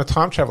 And we've done a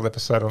time travel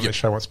episode on this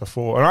show once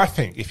before, and I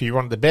think if you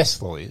want the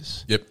best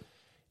lollies...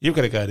 You've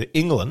got to go to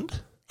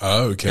England.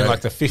 Oh, okay. In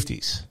like the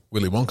 50s.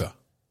 Willy Wonka.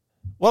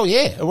 Well,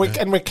 yeah.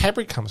 And where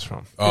Cadbury comes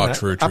from. Oh,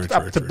 true.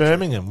 Up to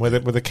Birmingham, where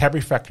the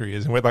Cadbury factory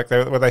is, and where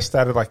they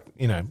started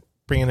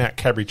bringing out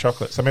Cadbury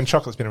chocolates. I mean,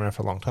 chocolate's been around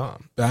for a long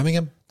time.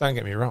 Birmingham? Don't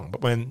get me wrong.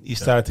 But when you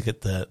started to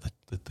get the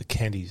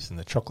candies and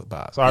the chocolate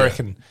bars, I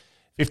reckon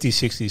 50s,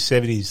 60s,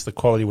 70s, the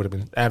quality would have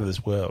been out of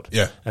this world.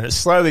 Yeah. And it's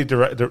slowly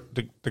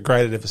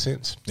degraded ever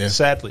since. Yeah.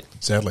 Sadly.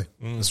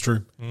 That's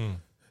true.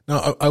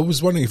 Now, I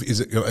was wondering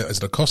is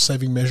it a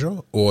cost-saving measure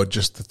or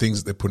just the things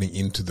that they're putting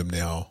into them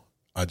now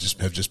have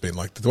just been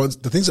like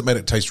the things that made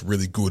it taste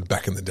really good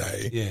back in the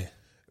day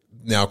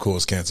now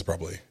cause cancer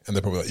probably. And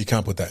they're probably like, you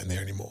can't put that in there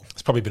anymore.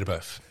 It's probably a bit of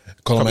both.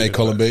 Column A,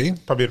 column B?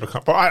 Probably a bit of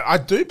a... But I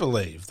do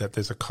believe that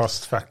there's a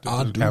cost factor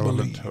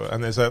element to it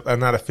and there's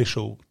an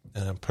artificial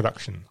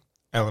production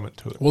element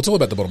to it. Well, it's all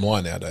about the bottom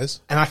line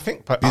nowadays. And I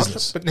think...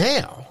 Business. But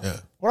now,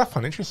 what I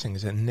find interesting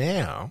is that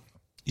now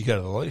you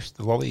go to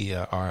the lolly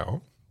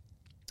aisle.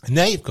 And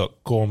now you've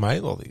got gourmet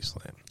lollies,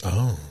 Len.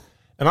 Oh.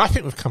 And I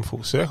think we've come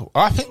full circle.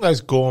 I think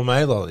those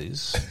gourmet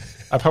lollies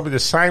are probably the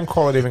same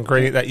quality of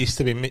ingredient that used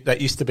to be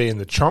in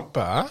the Chomp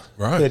bar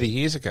 30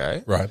 years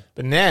ago. Right.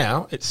 But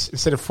now it's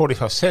instead of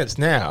 45 cents,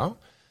 now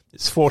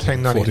it's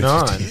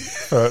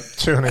 $14.99 for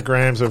 200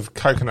 grams of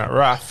coconut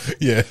rough.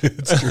 Yeah,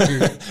 it's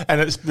true. And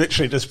it's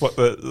literally just what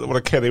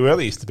a Kelly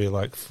Welly used to be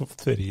like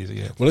 30 years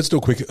ago. Well, let's do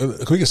a quick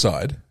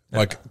aside.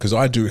 Like, because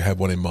I do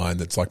have one in mind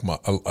that's like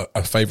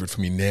a favorite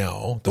for me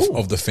now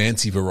of the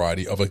fancy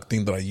variety of a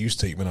thing that I used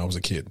to eat when I was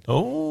a kid.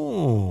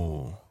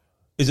 Oh,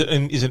 is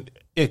it?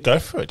 Yeah, go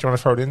for it. Do you want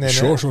to throw it in there?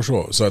 Sure, now?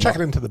 sure. So chuck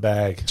it into the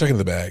bag.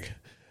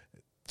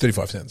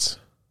 35 cents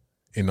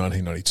in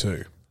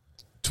 1992,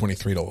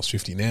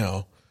 $23.50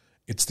 now.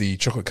 It's the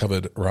chocolate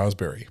covered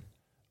raspberry.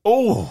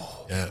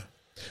 Oh, yeah.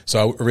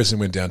 So I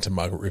recently went down to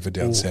Margaret River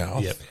down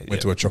south.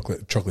 Went to a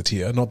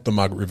chocolatier, not the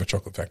Margaret River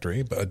Chocolate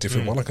Factory, but a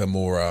different one, like a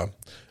more.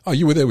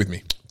 You were there with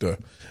me. Duh.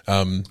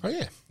 Oh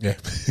yeah.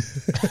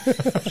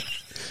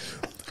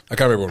 I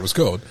can't remember what it was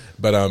called,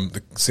 but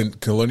the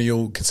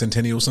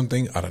Centennial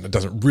something. I don't know.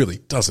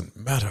 Doesn't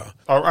matter.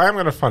 Oh, I am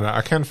going to find out.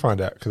 I can find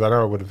out because I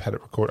know I would have had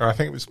it recorded. I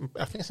think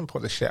it's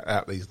important to shout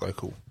out these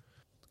local.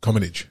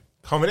 Cominage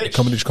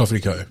Coffee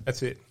Co.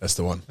 That's it. That's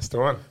the one.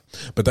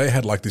 But they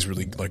had like this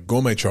really like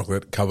gourmet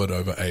chocolate covered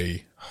over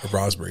a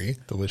raspberry.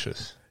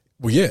 Delicious.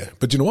 Well, yeah,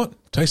 but you know what?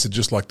 Tasted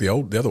just like the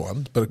other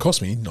one, but it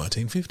cost me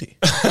 $19.50.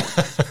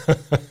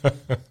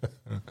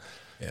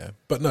 Yeah,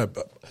 but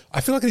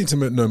I feel like I need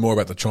to know more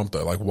about the Chomp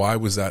though. Like, why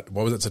was that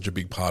such a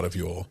big part of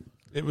your?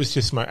 It was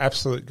just my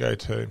absolute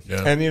go-to.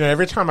 Yeah. And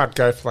every time I'd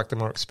go for like the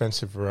more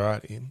expensive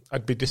variety,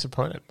 I'd be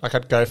disappointed. Like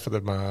I'd go for the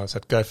Mars,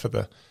 I'd go for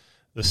the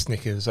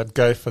Snickers, I'd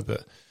go for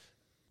the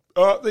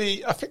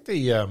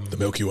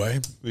Milky Way.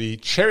 The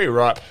cherry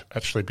ripe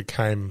actually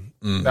became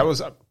that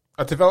was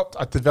I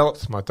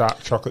developed my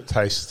dark chocolate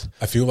taste.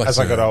 I feel like as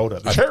I got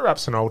older. The cherry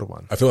ripe's an older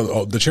one. I feel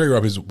like the cherry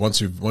ripe is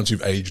once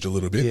you've aged a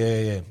little bit.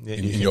 Yeah.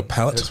 In your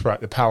palate. That's right.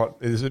 The palate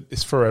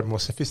is for a more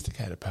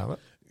sophisticated palate.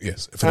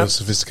 Yes, for a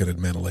sophisticated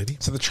man or lady.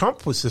 So the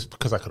Chomp was just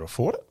because I could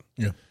afford it.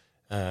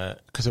 Yeah.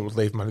 Because it would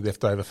leave money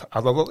left over for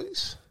other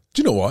lollies.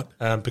 Do you know what?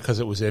 Because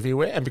it was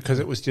everywhere and because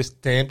it was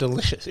just damn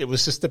delicious. It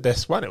was just the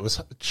best one. It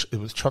was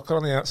chocolate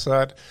on the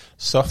outside,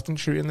 soft and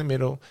chewy in the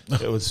middle.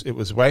 It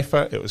was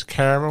wafer. It was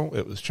caramel.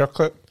 It was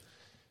chocolate.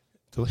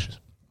 Delicious.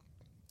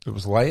 It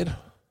was layered.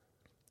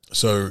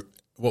 So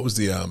What was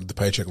the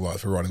paycheck like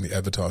for writing the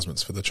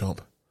advertisements for the Chomp?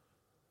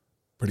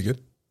 Pretty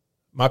good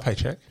My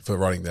paycheck. for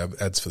writing the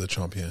ads for the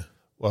Chomp. Yeah.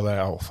 Well,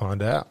 I'll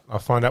find out. I'll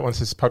find out once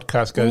this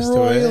podcast goes to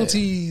air.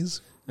 Royalties.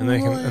 And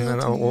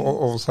then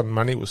all of a sudden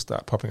money will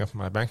start popping up in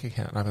my bank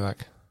account. And I'll be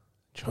like,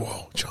 Chomp.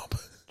 Whoa, Chomp.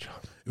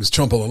 It was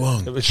Chomp all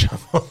along. It was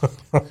Chomp.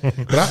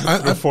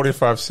 But I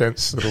 45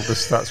 cents that'll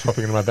just starts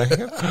popping into my bank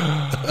account.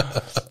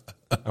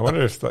 I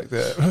wonder if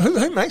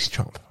who makes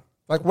Chomp?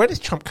 Like, where does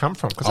Chomp come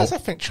from? Because I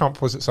think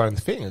Chomp was its own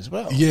thing as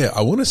well. yeah,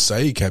 I want to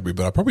say Cadbury,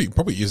 but I probably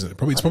isn't.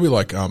 It's probably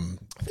like I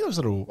think it was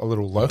a little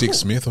local. Dick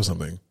Smith or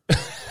something.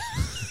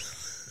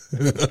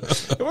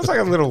 It was like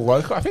a little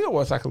local. I think it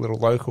was like a little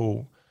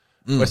local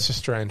West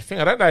Australian thing.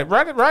 I don't know.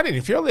 Write in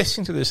if you're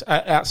listening to this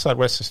outside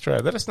West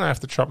Australia. Let us know if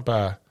the Chomp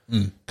bar,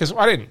 because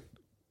I didn't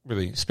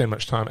really spend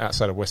much time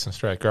outside of Western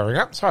Australia growing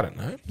up, so I don't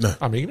know. No.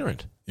 I'm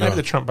ignorant. Maybe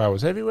the Chomp bar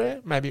was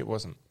everywhere. Maybe it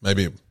wasn't.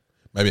 Maybe.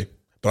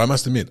 But I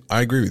must admit,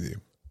 I agree with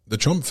you. The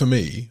Chomp for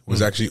me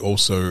was actually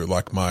also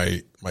like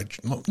my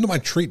not my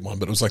treat one,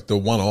 but it was like the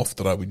one-off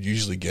that I would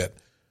usually get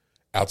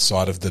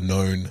outside of the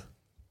known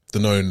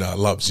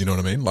loves. You know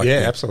what I mean? Like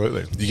Yeah,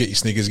 absolutely. You get your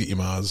Snickers, get your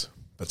Mars,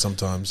 but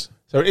sometimes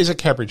So it is a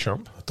Cadbury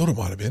Chomp. I thought it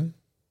might have been.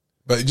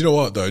 But you know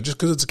what though? Just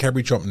because it's a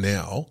Cadbury Chomp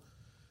now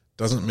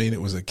doesn't mean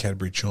it was a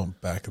Cadbury Chomp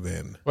back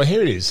then. Well,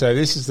 here it is. So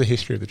this is the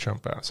history of the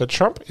Chomp bar. So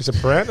Chomp is a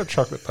brand of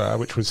chocolate bar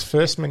which was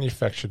first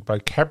manufactured by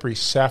Cadbury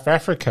South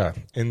Africa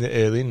in the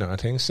early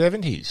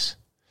 1970s.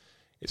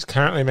 It's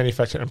currently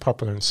manufactured and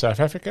popular in South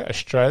Africa,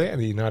 Australia,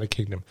 and the United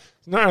Kingdom.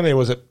 Not only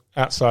was it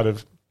outside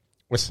of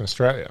Western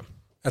Australia,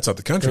 Outside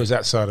the it country. was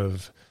outside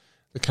of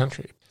the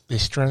country. The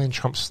Australian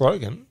Chomp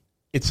slogan,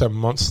 "It's a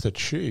monster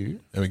chew."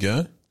 There we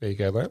go. There you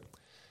go, mate.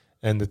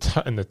 And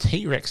the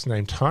T-Rex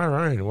named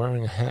Tyrone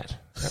wearing a hat.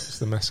 That was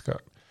the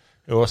mascot.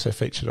 It also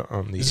featured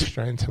on the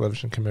Australian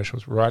television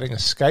commercials riding a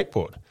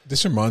skateboard.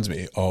 This reminds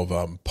me of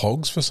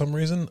Pogs for some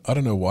reason. I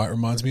don't know why it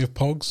reminds me of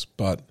Pogs,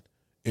 but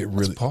it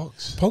really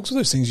Pogs? Pogs were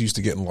those things you used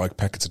to get in like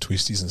packets of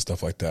Twisties and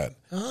stuff like that.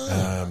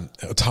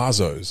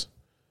 Tarzos.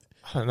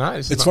 I don't know.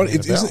 It's funny.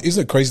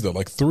 Isn't it crazy though?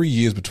 Like 3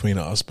 years between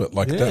us, but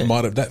like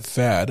that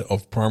fad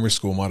of primary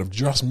school might have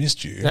just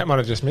missed you. That might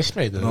have just missed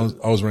me.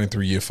 I was running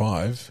through year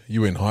 5.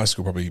 You were in high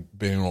school, probably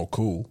being all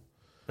cool.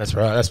 That's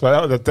right. That's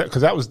why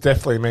because that was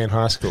definitely me in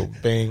high school,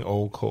 being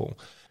all cool.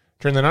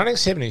 During the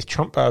 1970s,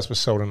 Chomp bars were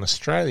sold in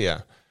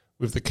Australia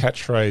with the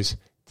catchphrase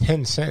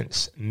 10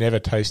 cents, never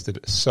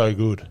tasted so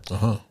good.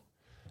 Uh-huh.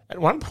 At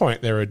one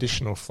point, there were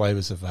additional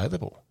flavours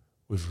available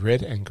with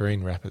red and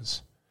green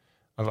wrappers.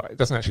 It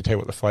doesn't actually tell you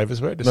what the flavours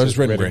were. No, just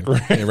red and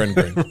green. Yeah, red and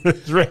green.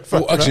 It's red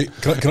Well, actually,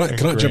 can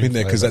I jump in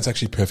there? Because flavour. that's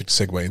actually a perfect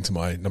segue into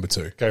my number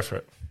 2. Go for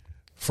it.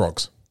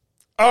 Frogs.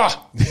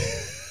 Oh,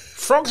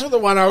 frogs were the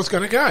one I was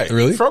going to go.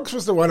 Really? Frogs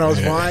was the one I was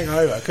vying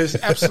over because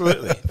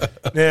absolutely.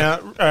 Now,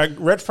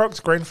 red frogs,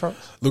 green frogs.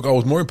 Look, I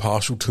was more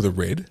impartial to the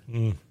red,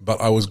 but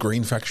I was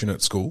green faction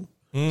at school.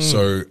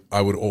 So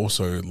I would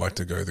also like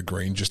to go the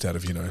green just out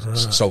of,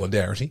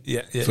 solidarity.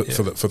 Yeah, yeah,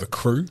 for the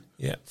crew.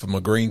 Yeah. For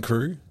my green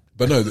crew.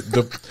 But no,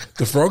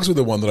 the frogs were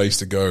the one that I used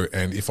to go,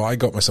 and if I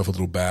got myself a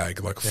little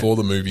bag, like for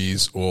the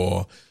movies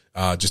or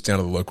just down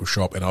to the local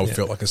shop, and I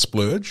felt like a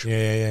splurge.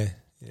 Yeah.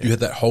 You had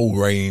that whole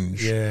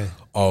range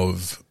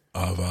of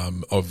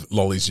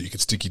lollies that you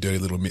could stick your dirty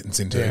little mittens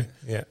into.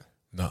 Yeah.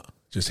 No,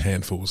 just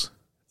handfuls.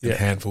 And Yeah.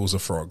 handfuls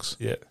of frogs.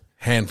 Yeah.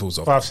 Handfuls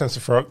of 5 cents a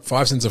frog.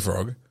 5 cents a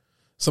frog.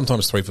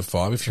 Sometimes 3 for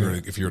 $5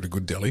 if you're at a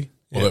good deli.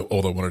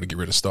 Or they wanted to get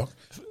rid of stock.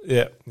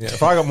 Yeah.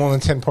 If I got more than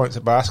 10 points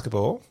at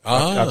basketball,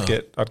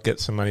 I'd get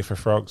some money for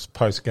frogs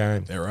post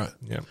game. Yeah, right.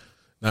 Yeah.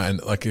 No,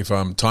 and like if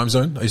Time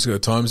Zone, I used to go to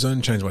Time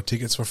Zone, change my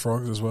tickets for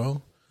frogs as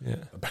well. Yeah.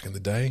 Back in the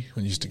day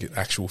when you used to get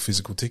actual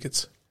physical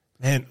tickets.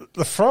 Man,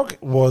 the frog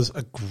was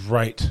a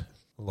great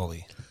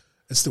lolly.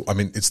 It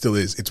still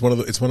is. It's one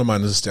of my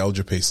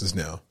nostalgia pieces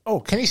now. Oh,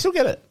 can you still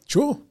get it?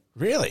 Sure.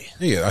 Really?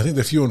 Yeah, I think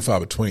they're few and far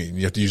between.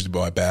 You have to usually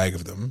buy a bag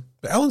of them.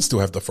 But Allen still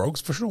have the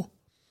frogs for sure.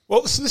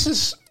 Well, this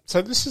is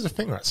the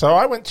thing, right? So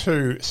I went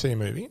to see a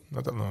movie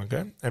not that long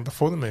ago, and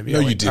before the movie,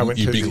 No, you didn't.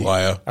 You big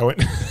liar. I went.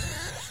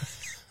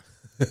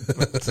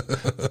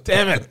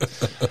 Damn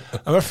it!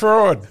 I'm a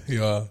fraud.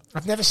 Yeah.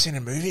 I've never seen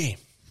a movie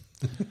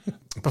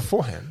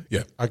beforehand.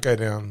 Yeah. I go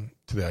down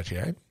to the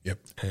IGA. Yep.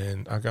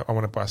 And I go. I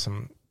want to buy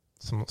some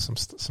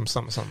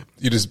something.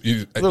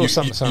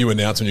 You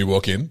announce when you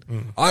walk in,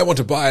 I want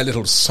to buy a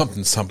little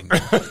something,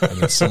 and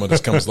then someone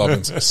just comes along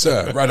and says,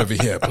 "Sir, right over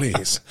here,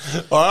 please."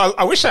 Well,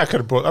 I wish I could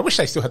have bought. I wish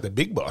they still had the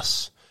Big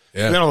Boss.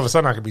 Yeah. And then all of a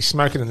sudden I could be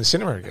smoking in the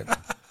cinema again.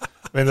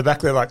 And in the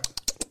back they're like,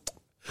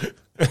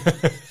 "You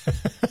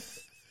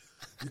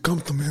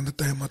come to me in the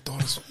day, my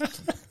daughters."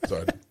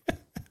 Sorry.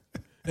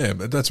 Yeah,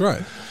 but that's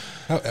right.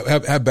 How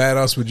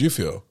badass would you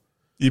feel?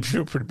 You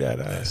feel pretty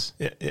badass.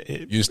 Yeah.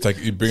 You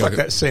bring It's like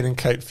that scene in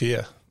Cape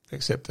Fear,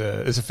 except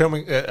there's a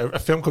film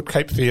called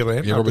Cape Fear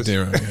Land. Yeah, Robert De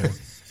Niro. Yeah. Have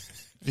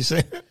you seen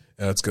it?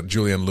 It's got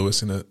Julianne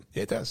Lewis in it.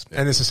 Yeah, it does.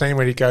 And there's a scene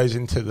where he goes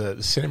into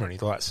the cinema and he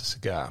lights a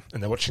cigar,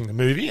 and they're watching the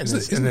movie, and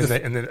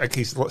then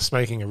he's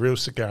smoking a real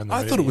cigar in the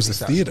movie. I thought it was and the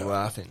he starts theatre.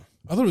 laughing.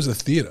 I thought it was a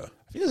theatre.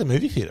 I think it was a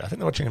movie theater. I think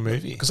they're watching a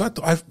movie. Because I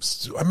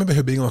remember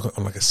her being like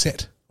on like a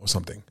set or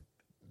something.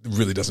 It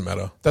really doesn't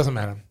matter. Doesn't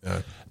matter.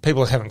 No.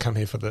 People haven't come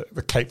here for the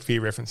Cape Fear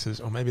references,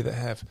 or maybe they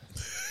have.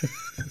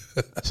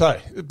 So,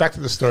 back to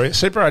the story.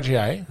 Super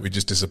RGA, We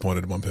just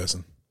disappointed one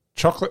person.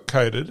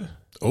 chocolate-coated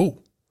Oh,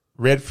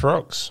 red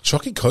frogs.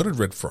 chocolate coated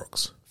red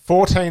frogs.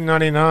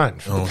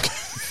 $14.99 Oh,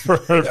 for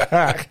a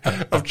pack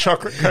of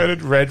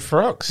chocolate-coated red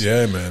frogs.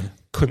 yeah, man.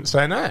 Couldn't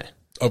say no.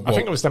 I well-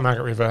 think it was the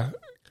Margaret River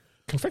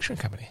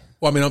Confectionery Company.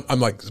 Well, I mean, I'm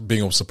like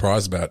being all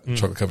surprised about Mm.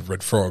 chocolate covered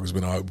red frogs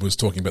when I was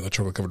talking about the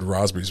chocolate covered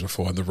raspberries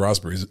before, and the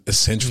raspberries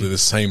essentially the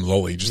same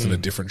lolly, just in a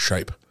different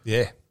shape.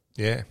 Yeah,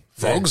 yeah.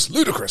 Frogs,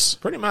 ludicrous.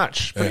 Pretty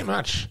much.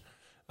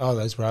 Oh,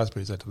 those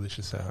raspberries are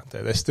delicious, aren't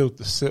they? They're still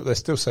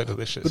so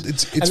delicious. But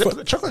it's and fu-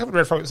 the chocolate covered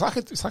red frog. It's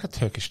like a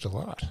Turkish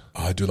delight.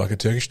 I do like a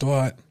Turkish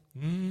delight.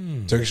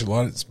 Turkish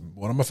delight, it's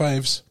one of my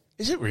faves.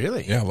 Is it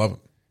really? Yeah, I love it.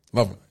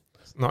 Love it.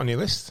 It's not on your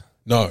list.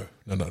 No.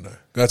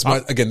 That's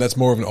that's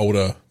more of an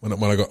older when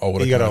I got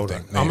older. You got kind older.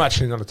 of thing. I'm Yeah.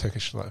 actually not a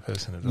Turkish delight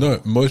person at all.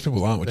 No, most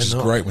people aren't, which is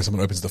not. great when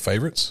someone opens the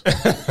favorites.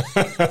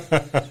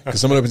 Because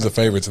someone opens the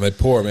favorites and they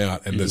pour them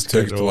out, and there's just get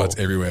Turkish it all. delights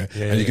everywhere,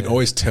 Yeah, and you can yeah.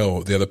 always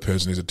tell the other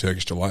person who's a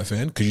Turkish delight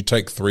fan because you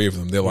take 3 of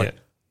them, they're like,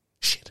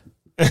 shit,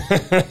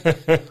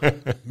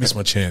 missed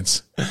my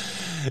chance.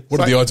 What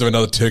are the odds of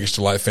another Turkish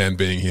delight fan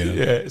being here?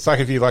 Yeah, it's like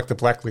if you like the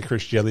black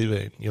licorice jelly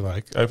bean, you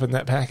like open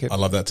that packet. I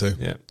love that too.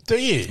 Yeah, do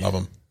you? Love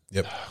them.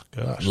 Yep,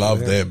 Gosh,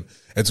 love yeah. them.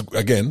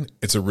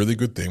 It's a really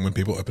good thing when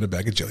people open a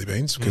bag of jelly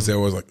beans because they're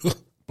always like, ugh,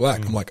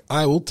 black. I'm like,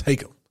 I will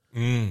take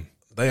them.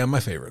 They are my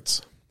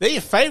favorites They're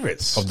your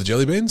favourites. of the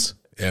jelly beans.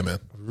 Yeah, man.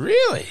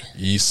 Really?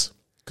 Yes.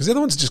 Because the other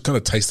ones just kind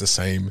of taste the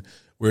same,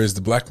 whereas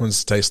the black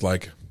ones taste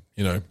like,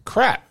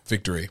 Crap.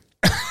 victory.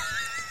 We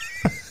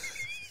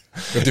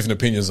have different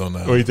opinions on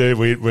that. We do.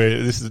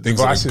 This is Things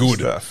that are divisive good.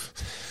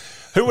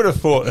 stuff. Who would have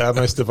thought our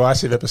most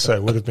divisive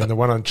episode would have been the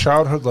one on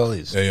childhood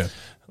lollies? Yeah.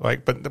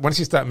 But once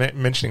you start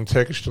mentioning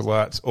Turkish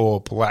delights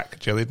or black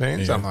jelly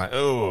beans, Yeah. I'm like,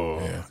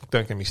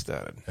 don't get me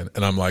started.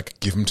 And I'm like,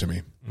 give them to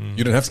me.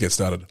 You don't have to get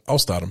started. I'll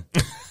start them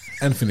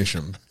and finish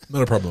them.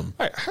 Not a problem.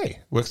 Hey,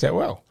 works out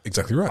well.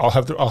 Exactly right. I'll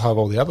have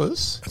all the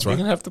others. That's right. You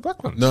can have the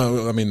black ones.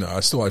 No, I mean, I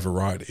still have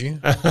variety.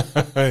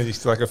 You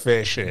still like a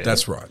fair share.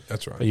 That's right.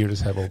 That's But right. you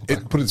just have all the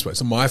black. Put it this way.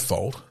 It's my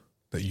fault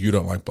that you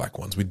don't like black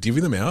ones. We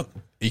divvy them out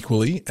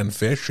equally and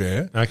fair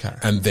share. Okay.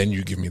 And then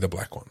you give me the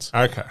black ones.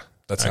 Okay.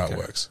 That's how it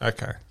works.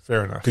 Okay.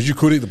 Fair enough. Because you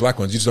could eat the black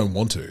ones. You just don't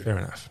want to.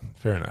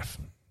 Fair enough.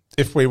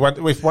 If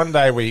one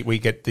day we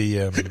get the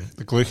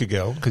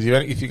Glucagel, because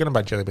if you're going to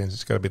buy jelly beans,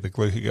 it's got to be the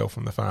Glucagel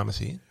from the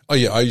pharmacy. Oh,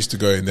 yeah. I used to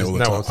go in there all the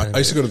no time. alternative. I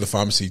used to go to the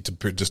pharmacy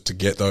just to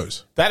get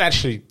those.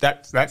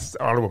 That's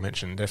honourable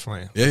mention,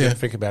 definitely. Yeah, I didn't yeah.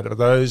 think about it, but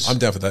those I'm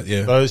down for that.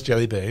 Yeah. those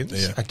jelly beans,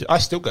 Yeah. I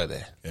still go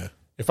there. Yeah.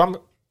 If I'm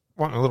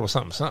wanting a little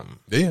something,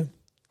 Yeah.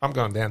 I'm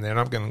going down there and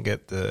I'm going to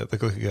get the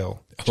Glucagel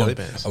jelly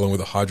beans. Along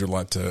with a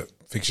Hydrolyte to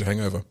fix your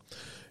hangover.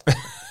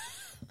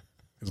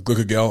 It's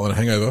Glucagel and a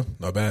hangover.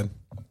 Not bad.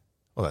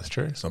 Well, that's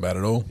true. It's not bad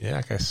at all. Yeah,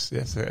 I guess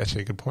that's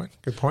actually a good point.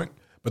 Good point.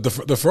 But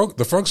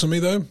the frogs for me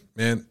though,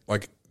 man,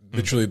 like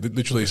literally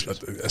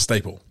a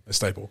staple. A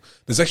staple.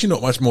 There's actually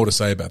not much more to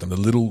say about them. The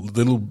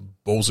little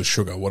balls of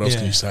sugar. What else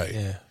can you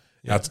say?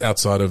 Yeah.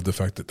 Outside of the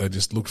fact that they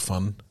just looked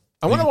fun.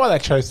 I wonder why they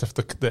chose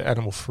the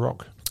animal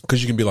frog.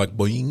 Because you can be like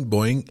boing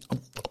boing.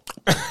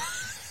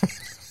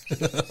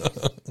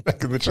 They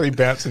can literally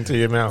bounce into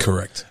your mouth.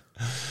 Correct.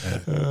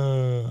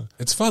 Yeah.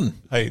 It's fun.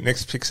 Hey,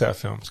 next Pixar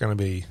film is going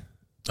to be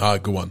Ah,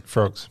 good one.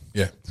 frogs.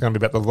 Yeah. It's going to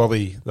be about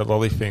the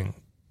lolly thing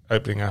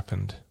opening up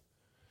and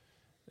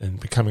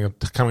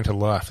coming to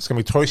life. It's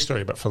going to be Toy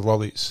Story, but for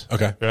lollies.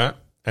 Okay. Right?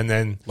 And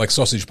then Like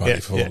sausage party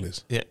for all it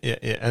is. Yeah.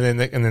 And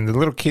then the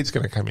little kid's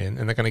going to come in,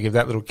 and they're going to give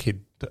that little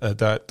kid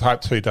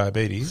type 2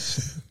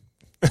 diabetes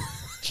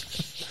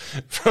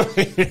from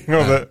eating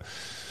all the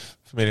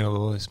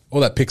lollies.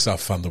 All that Pixar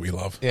fun that we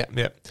love.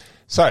 Yeah.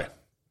 So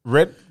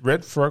red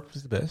frog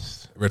was the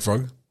best, Red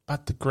frog.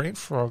 but the green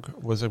frog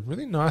was a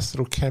really nice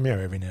little cameo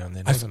every now and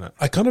then, wasn't it?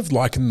 I kind of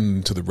liken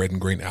them to the red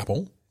and green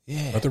apple.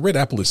 Yeah. But the red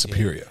apple is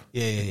superior.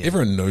 Yeah.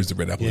 Everyone knows the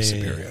red apple is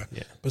superior.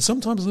 Yeah. But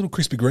sometimes a little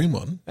crispy green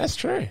one. That's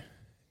true.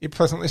 You're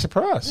pleasantly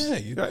surprised. Yeah,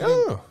 You're like,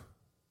 oh.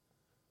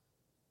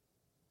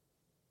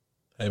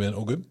 Hey, man,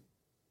 all good?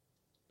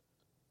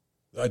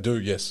 I do,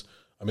 yes.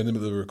 I'm in the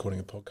middle of recording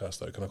a podcast,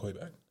 though. Can I call you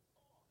back?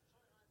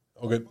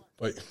 All good.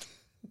 Wait.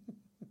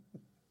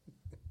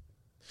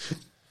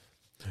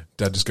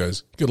 Dad just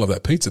goes, you love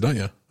that pizza, don't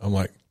you? I'm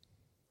like,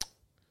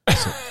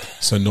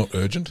 so not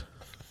urgent?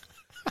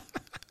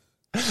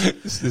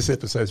 This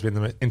episode's been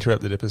the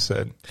interrupted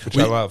episode, which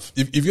I love.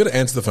 You've got to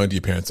answer the phone to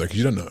your parents, though, because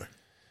you don't know.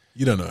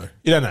 You don't know.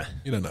 You don't know.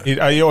 You don't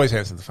know. You always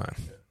answer the phone.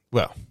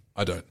 Well,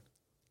 I don't.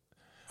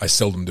 I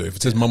seldom do. If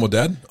it says mum or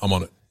dad, I'm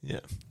on it. yeah.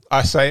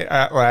 I say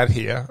out loud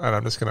here, and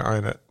I'm just going to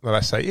own it, that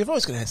I say, you've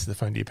always got to answer the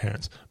phone to your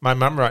parents. My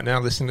mum right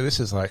now listening to this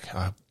is like,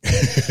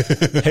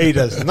 he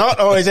does not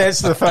always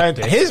answer the phone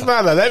to his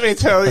mother, let me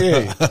tell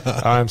you.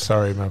 I'm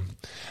sorry, mum.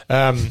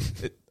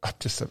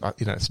 It's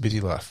a busy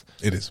life.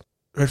 It is.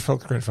 Red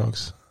frogs, green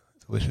frogs.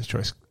 Delicious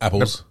choice.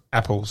 Apples,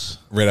 Apples.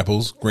 red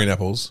apples, green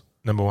apples.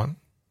 Number one.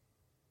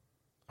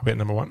 I bet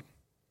number one.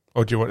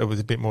 Or do you want it was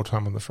a bit more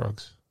time on the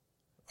frogs?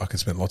 I could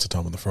spend lots of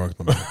time on the frogs,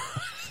 my man.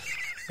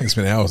 I can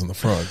spend hours on the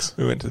frogs.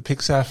 We went to the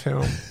Pixar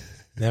film.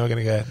 Now we're going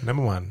to go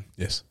number one.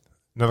 Yes.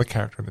 Another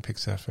character in the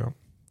Pixar film.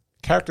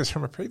 Characters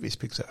from a previous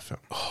Pixar film.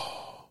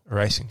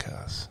 Racing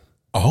cars.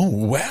 Oh,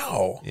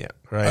 wow. Yeah.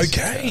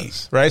 Okay.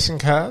 Cars. Racing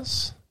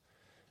cars.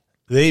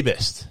 The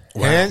best.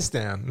 Wow. Hands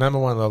down. Number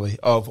one lolly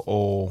of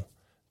all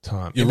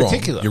time. You're in wrong.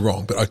 particular. You're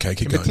wrong, but okay,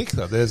 keep In going.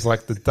 particular, there's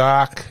like the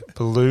dark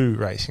blue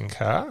racing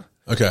car,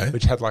 Okay.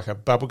 which had like a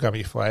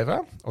bubblegummy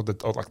flavour, or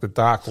like the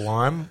dark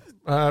lime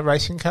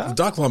racing car. The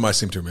dark lime I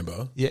seem to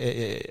remember.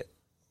 Yeah.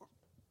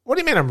 What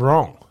do you mean I'm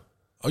wrong?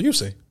 Oh, you'll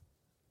see.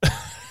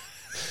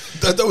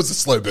 that was a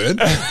slow burn.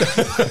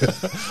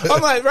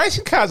 I'm like,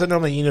 racing cars are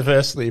normally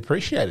universally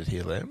appreciated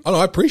here, Liam. Oh, no,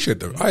 I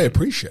appreciate it. I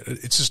appreciate it.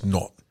 It's just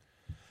not.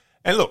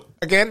 And look,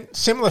 again,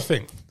 similar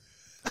thing.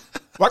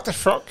 Like the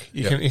frog,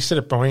 you can, instead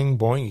of boing,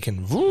 boing, you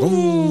can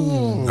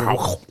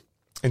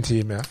into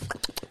your mouth.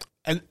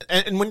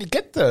 And when you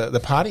get the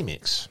party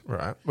mix,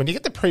 right, when you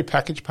get the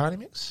prepackaged party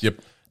mix, Yep.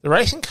 the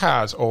racing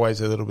car is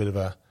always a little bit of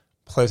a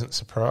pleasant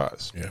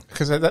surprise. Yeah.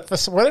 Because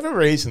for whatever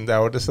reason, they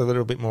were just a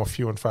little bit more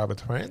few and far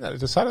between. They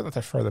decided not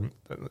to throw them.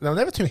 They were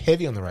never too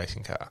heavy on the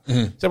racing car.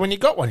 Mm-hmm. So when you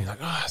got one, you're like,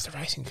 oh, it's the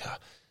racing car.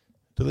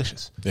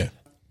 Delicious. Yeah.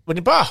 When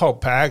you buy a whole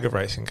bag of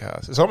racing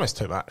cars, it's almost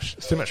too much.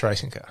 It's too much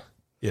racing car.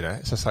 You know,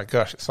 it's just like,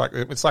 gosh, it's like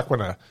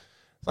when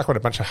a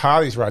bunch of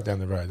Harleys ride down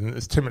the road and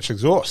it's too much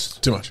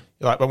exhaust. Too much.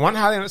 You're like, but one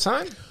Harley on its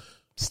own,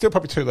 still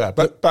probably too loud.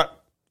 But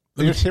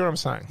you just hear what I'm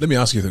saying. Let me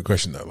ask you the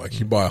question, though. Like,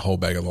 you buy a whole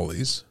bag of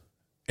lollies,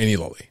 any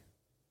lolly,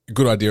 a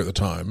good idea at the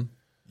time,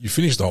 you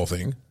finish the whole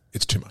thing,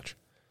 it's too much.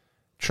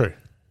 True.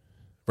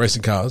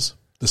 Racing cars,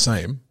 the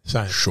same.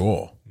 Same.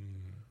 Sure.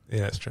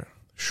 Yeah, that's true.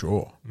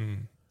 Sure.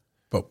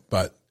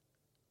 But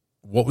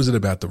what was it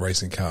about the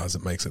racing cars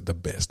that makes it the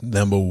best?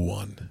 Number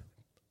one.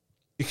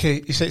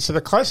 Okay, you see, so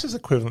the closest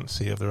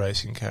equivalency of the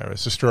racing car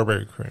is the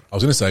strawberry cream. I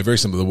was going to say, very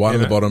simple. The white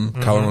on the bottom,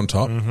 colour on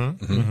top.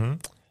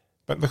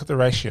 But look at the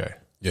ratio.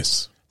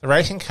 Yes. The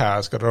racing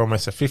car's got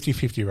almost a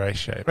 50-50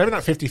 ratio. Maybe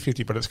not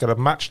 50-50, but it's got a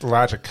much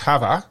larger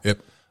cover Yep.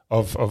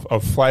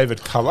 of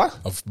flavoured colour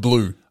Of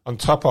blue. on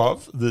top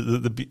of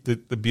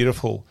the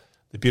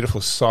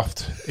beautiful,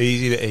 soft,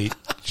 easy to eat,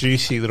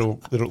 juicy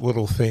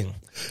little thing.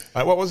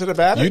 Like, what was it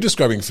about You it?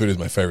 describing food is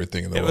my favourite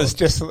thing in the It world. was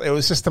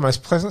just the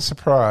most pleasant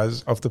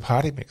surprise of the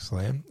party mix,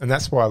 Liam, and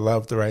that's why I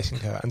love the racing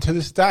car. And to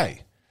this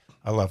day,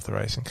 I love the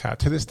racing car.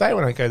 To this day,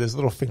 when I go, there's a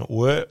little thing at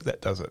work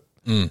that does it,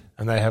 and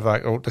they have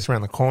just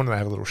around the corner, they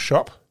have a little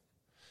shop,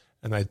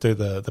 and they do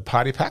the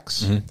party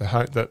packs, and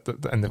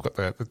they've got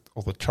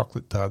all the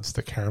chocolate duds,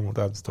 the caramel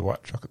duds, the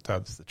white chocolate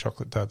duds, the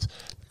chocolate duds.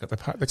 They've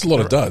got It's a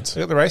lot of duds.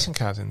 They've got the racing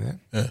cars in there.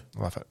 Yeah.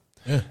 I love it.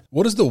 Yeah.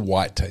 What does the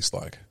white taste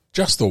like?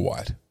 Just the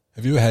white.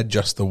 Have you ever had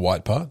just the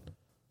white part?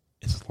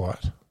 It's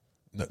light.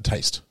 No,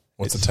 taste.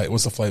 What's the taste?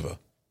 What's the flavour?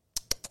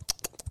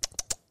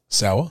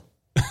 Sour?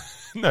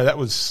 No, that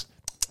was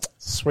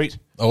sweet.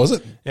 Oh, was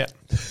it? Yeah,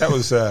 that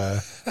was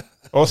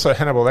also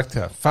Hannibal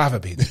Lecter, Father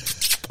Bid.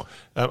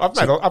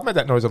 I've made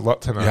that noise a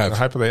lot tonight. You have.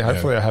 Hopefully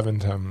I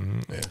haven't.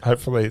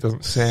 Hopefully it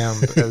doesn't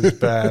sound as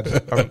bad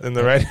in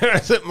the radio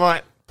as it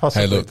might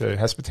possibly do.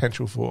 Has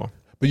potential for.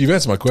 But you've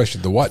answered my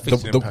question. The white,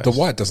 Fix it in the post.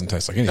 white doesn't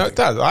taste like anything. No, it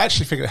does. I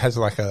actually think it has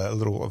like a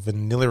little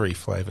vanilla-y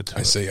flavour to it.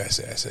 I see.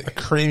 A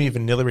creamy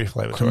vanilla-y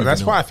flavour to it. Creamy And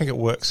that's vanilla. why I think it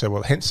works so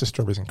well. Hence the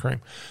strawberries and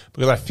cream,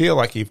 because I feel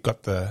like you've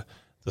got the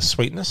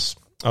sweetness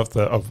of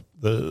the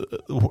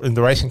in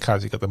the racing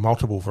cars. You've got the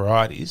multiple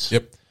varieties.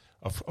 Yep.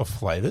 Of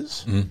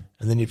flavours, and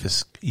then you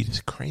just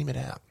cream it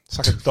out. It's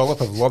like a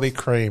dollop of lolly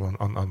cream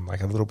on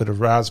like a little bit of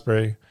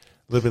raspberry,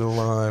 a little bit of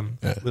lime,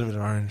 a little bit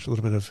of orange, a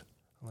little bit of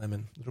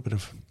lemon, a little bit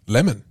of.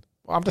 Lemon.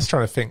 Well, I'm just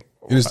trying to think.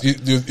 You're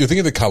thinking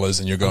of the colours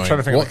and you're going, trying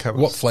to think of the colours.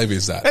 what flavour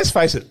is that? Let's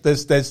face it.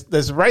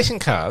 There's racing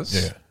cars.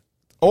 Yeah.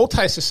 All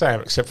taste the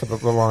same except for the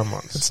lime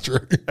ones. It's true.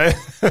 And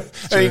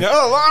you go,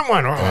 oh, lime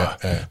one. Oh.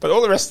 Yeah. But all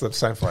the rest of them,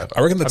 same flavour.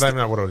 I reckon that's I don't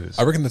know what it is.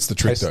 I reckon that's the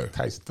trick, though.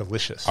 Tastes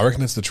delicious. I reckon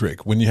that's the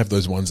trick. When you have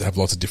those ones that have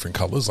lots of different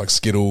colours, like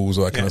Skittles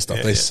or that kind of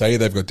stuff, they say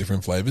they've got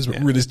different flavours, but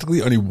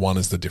realistically, only one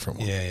is the different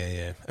one.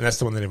 Yeah. And that's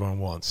the one that everyone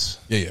wants.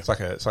 Yeah. It's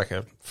like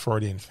a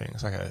Freudian thing.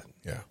 It's like a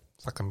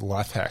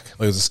life hack. Like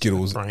there's the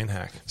Skittles. Brain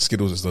hack.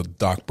 Skittles is the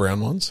dark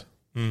brown ones.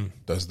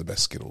 Those are the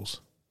best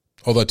Skittles.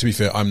 Although, to be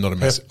fair, I'm not a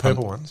massive...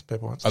 Purple ones.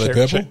 Are they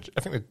purple?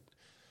 I think they're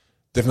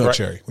Definitely not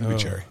cherry. Wouldn't be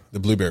cherry.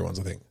 The blueberry ones,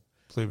 I think.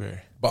 blueberry.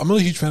 But I'm not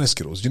a huge fan of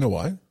Skittles. Do you know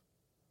why?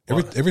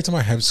 Every time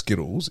I have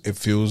Skittles, it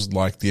feels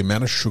like the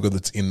amount of sugar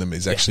that's in them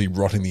is actually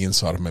rotting the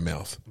inside of my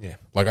mouth. Yeah.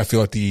 Like I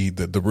feel like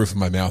the roof of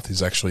my mouth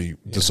is actually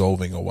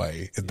dissolving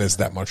away. There's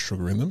that much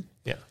sugar in them.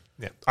 Yeah.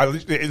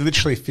 It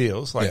literally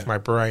feels like my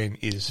brain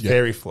is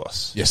fairy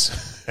floss.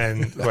 Yes.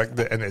 And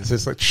and it's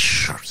just like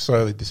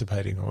slowly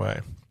dissipating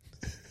away.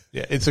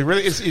 Yeah, it's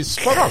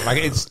spot on.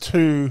 Like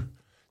the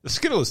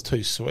Skittle is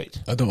too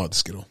sweet. I don't like the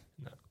Skittle.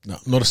 No,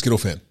 I'm not a Skittle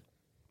fan.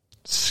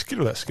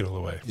 Skittle that Skittle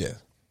away. Yeah.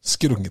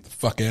 Skittle can get the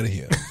fuck out of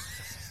here.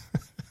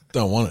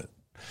 Don't want it.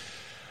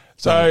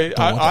 So Don't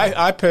want that.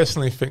 I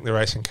personally think the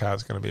racing car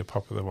is going to be a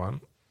popular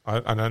one.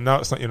 And I know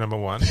it's not your number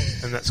one,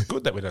 and that's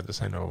good that we don't have the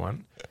same number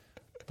one.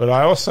 But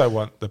I also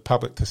want the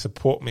public to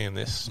support me in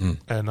this,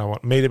 and I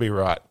want me to be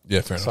right.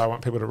 Yeah, fair So enough. I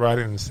want people to write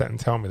in and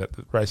tell me that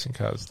the racing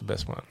car is the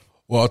best one.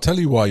 Well, I'll tell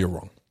you why you're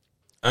wrong.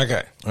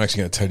 Okay. I'm actually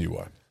going to tell you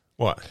why.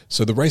 What?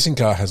 So the racing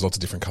car has lots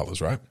of different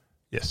colors, right?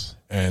 Yes.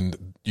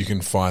 And you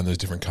can find those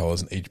different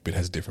colors, and each bit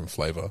has a different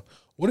flavor.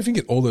 What if you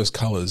get all those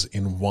colors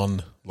in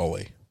one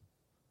lolly?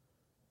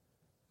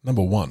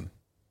 Number one,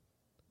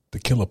 the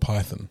Killer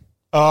Python.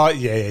 Oh,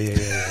 yeah.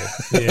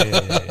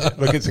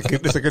 Look, it's a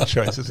good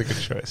choice. It's a good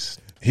choice.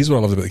 Here's what I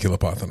love about the Killer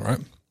Python, right?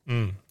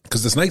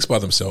 Because the snakes by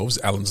themselves,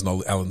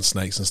 Allen's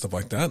snakes and stuff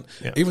like that,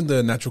 Yeah. even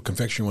the natural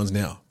confectionery ones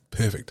now,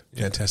 perfect,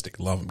 fantastic,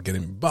 love them, get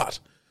them. But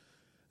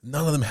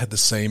none of them had the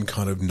same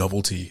kind of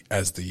novelty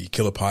as the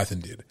Killer Python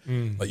did.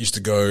 Like used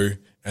to go,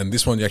 and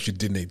this one you actually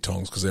did need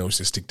tongs because they always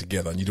just stick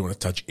together, and you don't want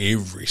to touch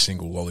every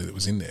single lolly that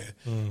was in there.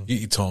 You get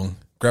your tong,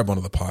 grab one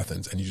of the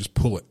pythons, and you just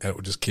pull it, and it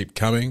would just keep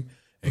coming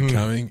and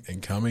coming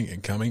and coming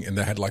and coming. And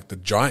they had like the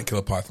giant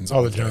Killer Pythons. Oh,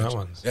 on the the giant edge.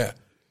 ones. Yeah.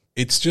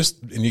 It's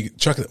just, and you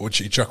chuck it,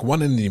 you chuck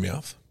one end in your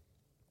mouth,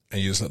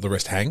 and you just let the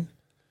rest hang.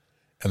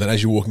 And then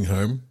as you're walking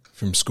home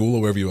from school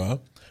or wherever you are,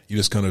 you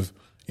just kind of,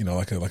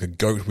 like a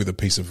goat with a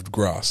piece of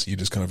grass, you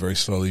just kind of very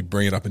slowly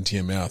bring it up into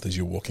your mouth as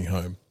you're walking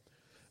home.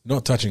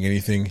 Not touching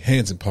anything,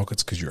 hands in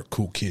pockets because you're a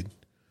cool kid.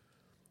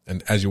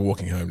 And as you're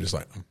walking home, just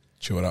like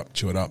chew it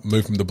up,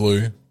 move from the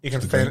blue. You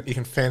can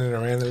fan it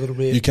around a little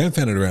bit. You can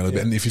fan it around a little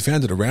bit, and if you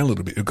fanned it around a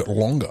little bit, it got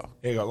longer.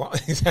 Yeah, you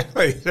got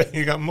exactly.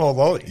 You got more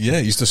lollies. Yeah,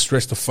 you used to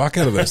stretch the fuck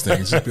out of those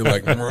things. Just be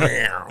like,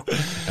 meow.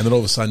 And then all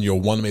of a sudden, your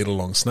 1 meter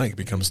long snake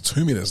becomes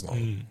 2 meters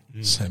long.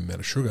 Same amount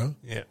of sugar,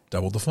 Yeah.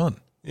 double the fun.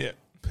 Yeah.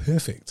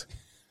 Perfect.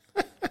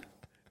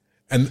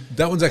 And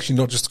that one's actually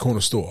not just a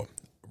corner store.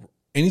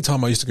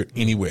 Anytime I used to go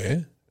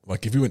anywhere,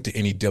 like if you went to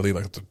any deli,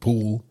 like at the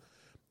pool,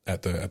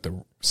 at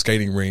the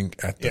skating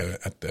rink, at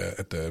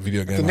the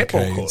video game The netball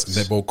arcades, courts.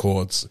 netball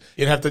courts,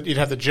 You'd have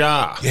the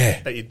jar.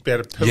 Yeah. That you'd be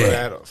able to pull it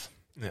Yeah. out of.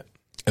 Yeah.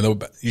 and they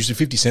were usually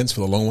 50 cents for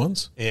the long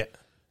ones. Yeah.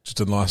 Just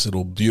a nice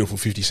little beautiful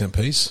 50-cent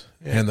piece.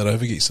 Hand that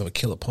over, get yourself a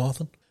Killer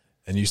Python,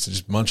 and you used to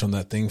just munch on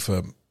that thing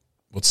for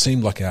what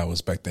seemed like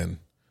hours back then.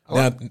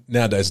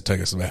 Nowadays it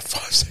takes us about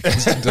 5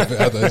 seconds to do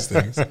out those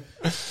things.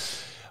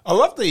 I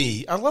love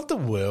the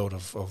world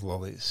of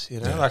lollies.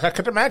 Like I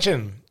could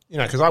imagine,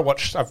 because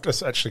I've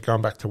just actually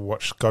gone back to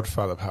watch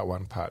Godfather Part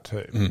 1, Part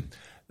 2.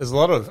 There's a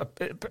lot of,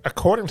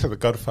 according to the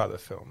Godfather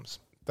films,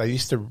 they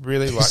used to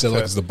really like So to,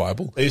 like it's the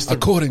Bible? They used to-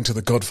 According to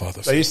the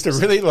Godfather. they used to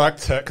really like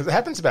to, because it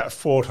happens about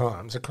 4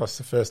 times across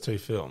the first 2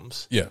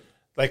 films. Yeah.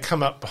 They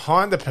come up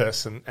behind the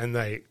person and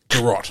they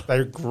Garrot.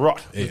 They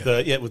grot with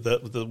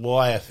the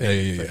wire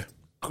thing.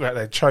 Yeah.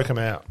 They choke them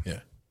out. Yeah.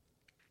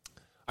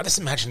 I just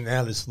imagine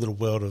now this little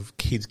world of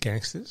kids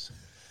gangsters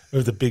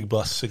with the big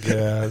boss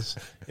cigars.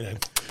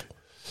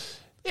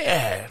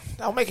 Yeah,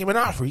 I'll make him an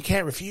offer he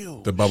can't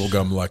refuse. The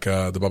bubblegum, like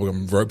the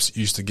bubblegum ropes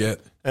you used to get.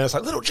 And it's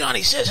like, little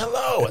Johnny says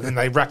hello, and then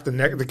they wrap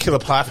the Killer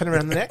Python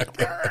around the neck.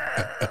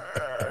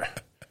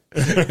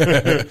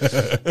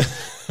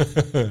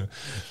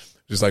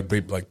 Just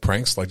like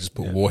pranks, like just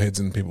put warheads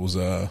in people's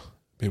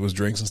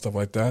drinks and stuff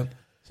like that.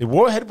 See,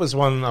 Warhead was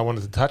one I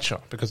wanted to touch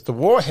on because the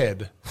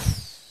Warhead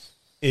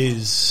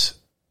is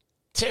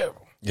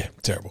terrible. Yeah,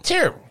 terrible.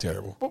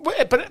 Terrible.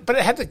 But it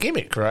had the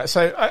gimmick, right?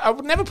 So I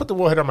would never put the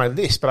Warhead on my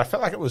list, but I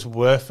felt like it was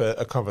worth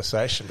a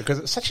conversation because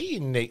it's such a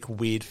unique,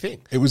 weird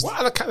thing. It was- What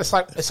other kind? It's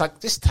like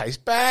this tastes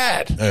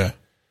bad.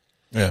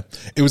 Yeah.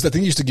 It was that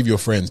thing you used to give your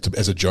friends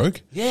as a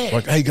joke. Yeah.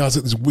 Like, hey guys,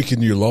 look, this wicked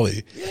new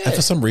lolly. Yeah. And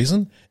for some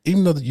reason,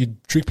 even though that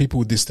you'd trick people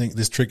with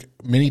this trick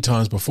many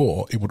times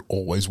before, it would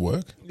always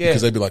work. Yeah.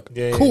 Because they'd be like,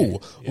 Yeah,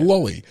 cool,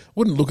 lolly.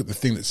 Wouldn't look at the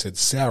thing that said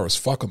sour as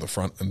fuck on the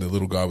front and the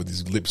little guy with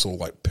his lips all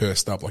like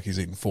pursed up like he's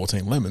eating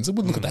 14 lemons. It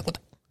wouldn't look at that.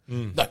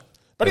 No.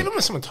 But even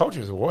when someone told you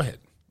it was a Warhead,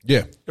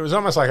 Yeah. it was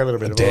almost like a little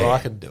bit of, dare. oh, I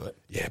can do it.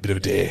 Yeah, a bit of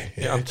a dare.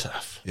 Yeah, I'm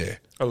tough. Yeah.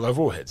 I love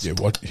Warheads. Yeah,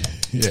 what?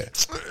 Yeah.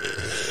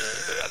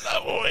 I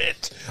love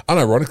Warheads.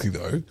 Unironically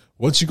though,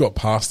 once you got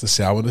past the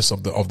sourness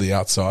of the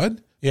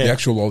outside, Yeah. the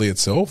actual lolly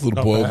itself, the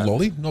little boiled bad.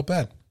 lolly, not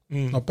bad.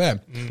 Not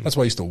bad. That's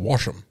why I used to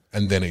wash them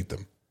and then eat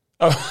them.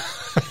 Oh,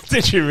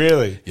 did you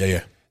really?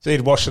 Yeah. So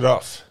you'd wash it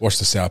off. Wash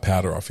the sour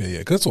powder off. Yeah.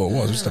 Because that's all it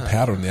was. It was just a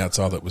powder on the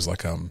outside that was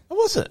like What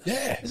was it?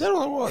 Yeah. Is that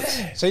all it was?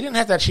 Yeah. So you didn't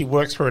have to actually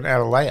work through an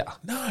outer layer.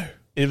 no.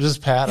 It was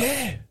just powder.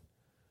 Yeah.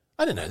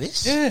 I didn't know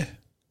this. Yeah.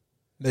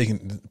 Now you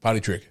can party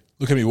trick.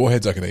 Look how many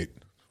warheads I can eat.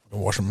 I can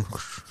wash them.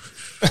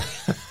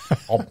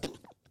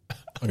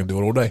 I can do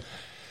it all day.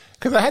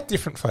 Because they had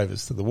different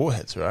flavours to the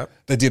Warheads, right?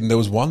 They did, and there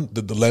was one.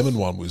 The lemon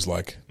one was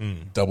like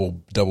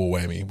double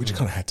whammy, which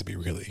kind of had to be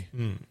really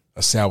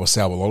a sour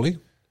lolly.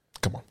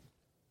 Come on.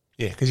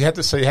 Yeah, because you had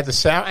the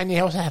sour and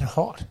you also had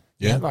hot.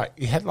 Yeah.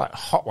 You had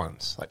hot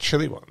ones, like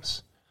chili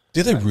ones.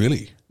 Did they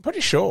really? I'm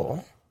pretty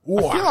sure.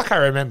 Wow. I feel like I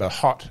remember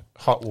hot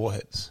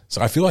Warheads.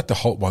 So I feel like the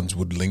hot ones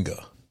would linger.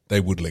 They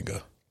would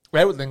linger.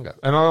 They would linger.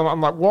 And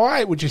I'm like,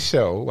 why would you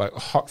sell like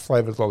hot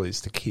flavoured lollies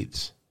to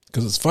kids?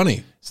 Because it's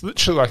funny. It's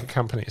literally like a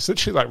company. It's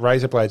literally like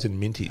Razor Blades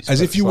and Minties.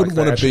 As if you wouldn't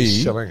want to be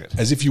selling it.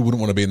 As if you wouldn't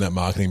want to be in that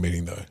marketing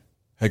meeting, though.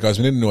 Hey guys,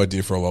 we need a new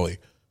idea for a lolly.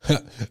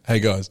 Hey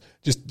guys,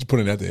 just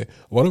putting it out there.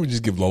 Why don't we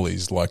just give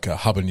lollies like a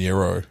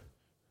habanero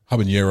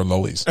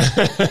lollies?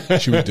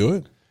 Should we do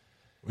it?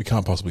 We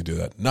can't possibly do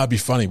that. No, it'd be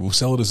funny. We'll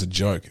sell it as a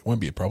joke. It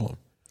won't be a problem.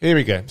 Here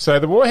we go. So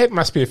the Warhead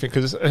must be a thing,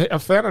 because I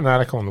found an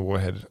article on the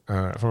Warhead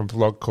from a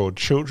blog called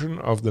Children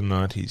of the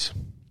 90s.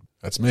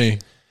 That's me.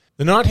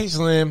 The 90s,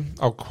 Liam,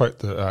 I'll quote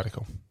the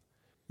article.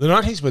 The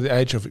 90s were the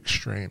age of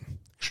extreme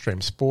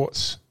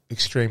sports,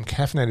 extreme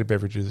caffeinated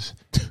beverages,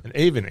 and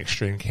even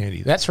extreme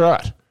candy. That's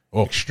right.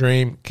 Oh.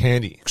 Extreme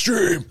candy.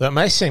 Extreme. Though it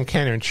may seem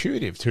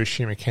counterintuitive to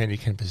assume a candy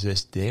can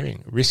possess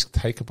daring,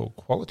 risk-takeable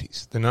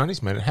qualities, the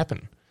 90s made it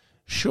happen.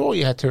 Sure,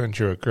 you had to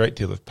endure a great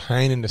deal of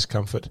pain and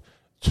discomfort,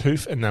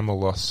 tooth enamel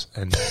loss,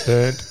 and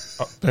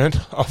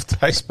burnt off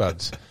taste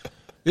buds.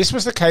 This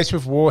was the case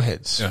with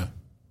Warheads. Yeah.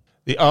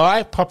 The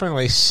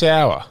eye-poppingly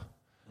sour,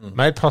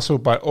 made possible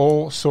by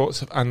all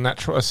sorts of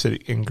unnatural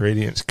acidic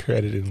ingredients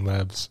created in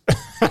labs.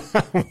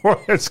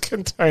 Warheads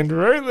contained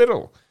very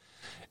little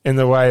in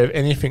the way of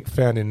anything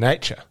found in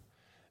nature.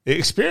 The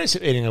experience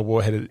of eating a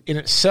Warhead in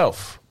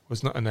itself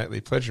was not innately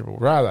pleasurable.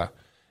 Rather,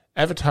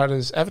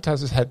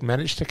 advertisers had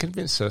managed to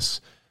convince us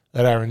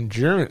that our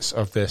endurance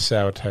of their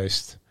sour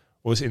taste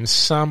was in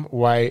some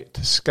way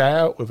to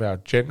scale with our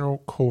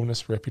general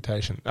coolness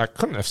reputation. I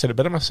couldn't have said it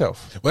better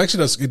myself. Well,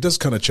 actually, it does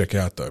kind of check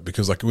out though,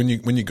 because like when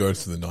you go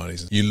through the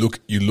 90s, you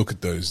look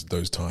at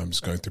those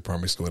times going through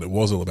primary school, and it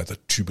was all about the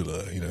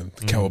tubular, the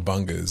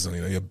cowabungas, and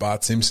you had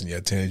Bart Simpson, you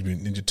had Teenage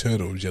Mutant Ninja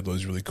Turtles, you had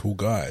those really cool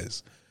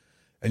guys,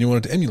 and you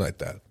wanted to emulate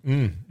that.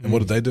 And what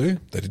did they do?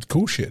 They did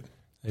cool shit.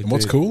 And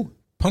what's cool?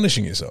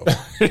 Punishing yourself.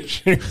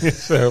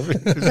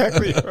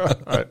 Exactly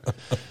right.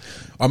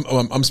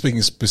 I'm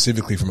speaking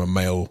specifically from a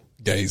male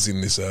gaze in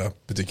this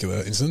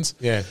particular instance.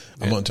 Yeah.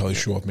 I'm not entirely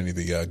sure if many of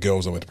the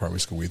girls I went to primary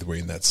school with were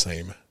in that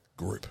same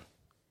group.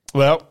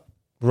 Well,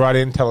 write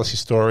in, tell us your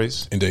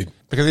stories. Indeed.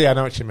 Because I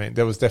know what you mean.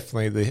 There was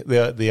definitely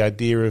the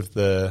idea of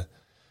the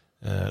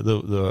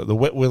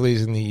wet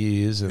willies in the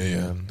ears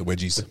and the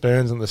wedgies, the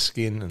burns on the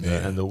skin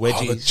and the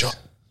wedgies.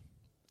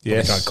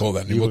 Yes, you can't call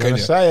that anymore. Can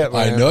you? Say it,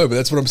 I know, but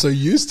that's what I'm so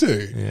used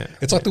to. Yeah,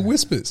 it's like the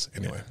whispers.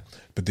 Anyway,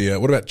 but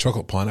what about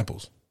chocolate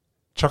pineapples?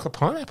 Chocolate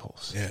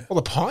pineapples. Yeah. Well,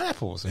 the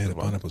pineapples. Yeah, the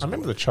pineapples. I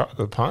remember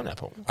the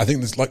pineapple. I think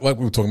this like we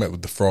were talking about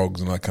with the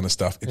frogs and that kind of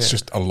stuff. It's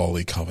just a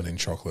lolly covered in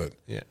chocolate.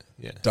 Yeah.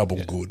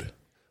 Double good.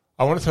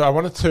 I wanted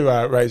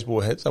to raise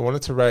Warheads. I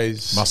wanted to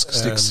raise musk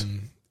sticks.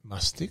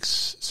 Musk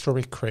sticks,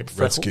 strawberry cream,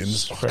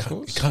 Redskins.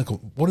 freckles. You can't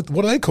call.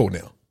 What are they called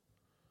now?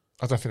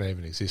 I don't think they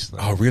even exist. Though.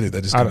 Oh, really?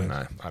 They just I don't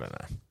know.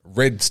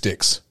 Red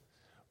sticks.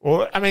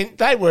 Well, I mean,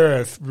 they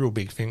were a real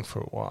big thing for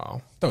a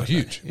while. They were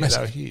huge. Yeah, they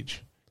were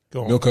huge.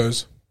 Go on.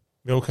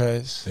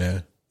 Milkos.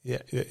 Yeah.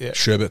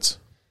 Sherbets.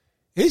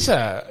 Here's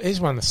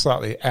one that's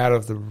slightly out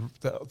of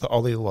the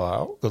Ollie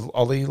Lyle. The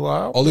Ollie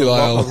Lyle? Ollie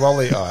Lyle. The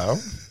Lolly Isle.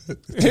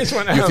 Here's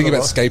one out You're thinking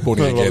about the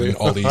skateboarding again and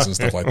ollies and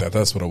stuff like that.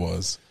 That's what it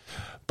was.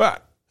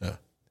 But,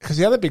 because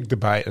the other big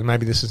debate, and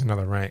maybe this is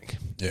another rank,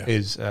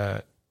 is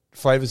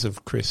flavours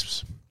of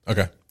crisps.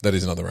 Okay. That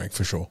is another rank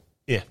for sure.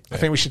 Yeah. I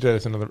think we should do it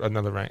as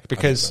another rank,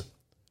 because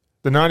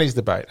the 90s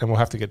debate, and we'll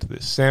have to get to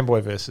this,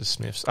 Samboy versus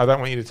Smiths. I don't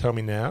want you to tell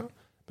me now,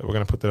 but we're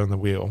going to put that on the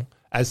wheel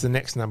as the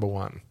next number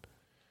one.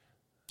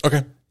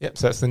 Okay. Yep.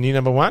 So that's the new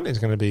number one. Is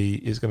going to be.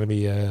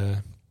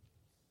 Wouldn't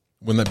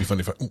that be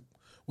funny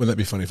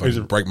if I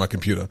break my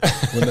computer?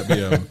 Wouldn't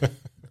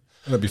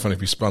that be funny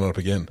if we spun it up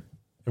again?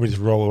 And we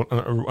just roll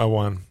a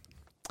one.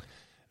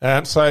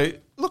 So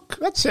look,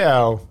 that's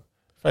our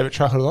favourite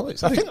childhood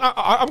lollies. I think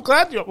I'm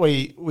glad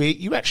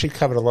you actually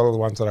covered a lot of the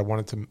ones that I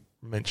wanted to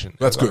mention.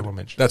 That's good.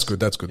 That's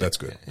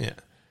good. Yeah.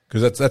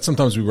 Because that's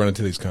sometimes we run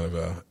into these kind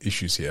of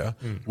issues here.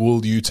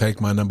 Will you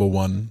take my number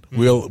one?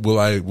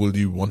 Will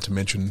you want to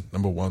mention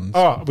number one?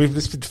 Oh, we've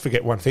just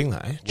forget one thing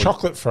though.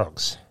 Chocolate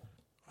frogs.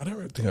 I don't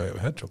really think I ever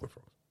had chocolate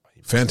frogs.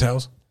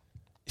 Fantails.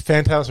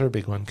 Fantails are a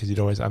big one because you'd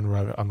always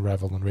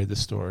unravel and read the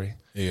story.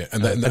 Yeah,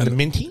 and the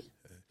minty.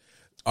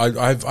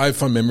 I have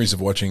fond memories of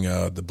watching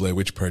the Blair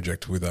Witch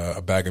Project with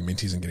a bag of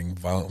minties and getting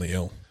violently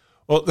ill.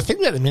 Well, the thing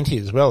about the minty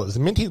as well is the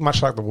minty,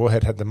 much like the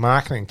Warhead, had the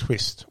marketing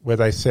twist where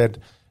they said,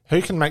 who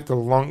can make the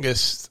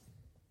longest,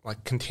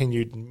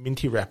 continued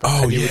minty wrapper?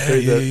 Oh, and you would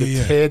do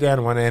the tear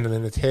down one end and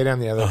then the tear down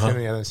the other, tear down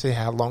the other, and see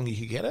how long you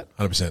could get it.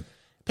 100%.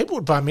 People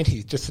would buy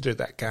minty just to do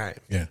that game.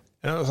 Yeah.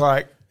 And it was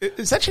like,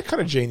 it's actually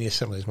kind of genius,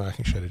 some of these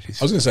marketing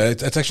strategies. I was going to say,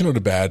 it's actually not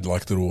a bad,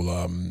 little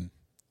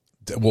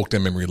walk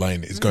down memory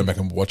lane. Is going back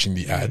and watching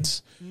the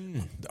ads.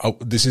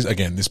 This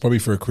is probably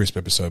for a crisp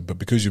episode, but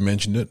because you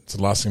mentioned it, it's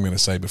the last thing I'm going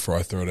to say before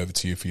I throw it over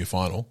to you for your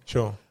final.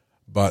 Sure.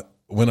 But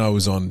when I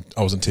was on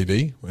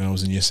TV, when I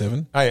was in year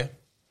 7. Oh, yeah.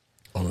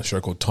 On a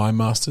show called Time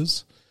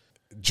Masters.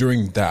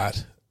 During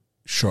that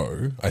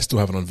show, I still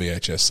have it on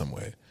VHS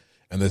somewhere,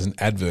 and there's an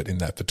advert in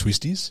that for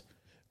Twisties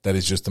that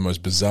is just the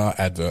most bizarre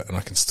advert, and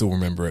I can still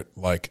remember it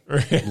like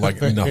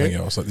nothing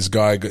else. Like this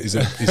guy he's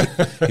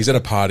at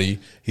a party.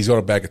 He's got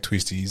a bag of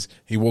twisties.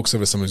 He walks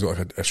over to someone who's got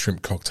like a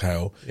shrimp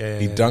cocktail.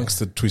 He dunks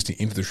the twisty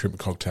into the shrimp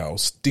cocktail,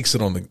 sticks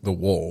it on the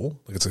wall,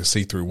 like it's a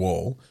see-through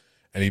wall,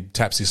 and he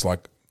taps this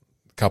like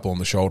couple on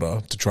the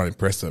shoulder to try and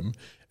impress them,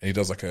 and he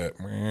does like a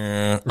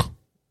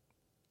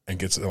and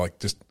gets like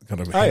just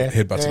kind of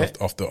headbutts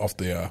off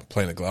the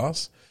plane of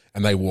glass,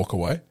 and they walk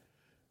away.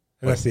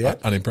 And that's the ad.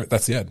 Unimpressed.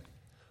 That's the ad.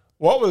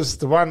 What was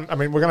the one? I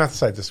mean, we're going to have to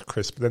say this,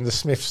 Chris, but then the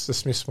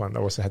Smiths one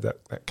also had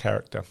that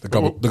character. The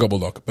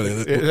Gobbledoc.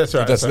 But that's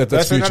right. That's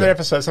another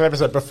episode. That's an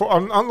episode. Before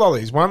on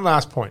lollies, one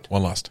last point.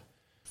 One last.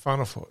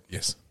 Final thought.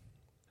 Yes.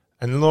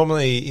 And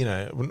normally,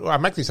 I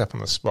make these up on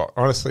the spot.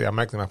 Honestly, I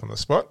make them up on the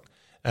spot.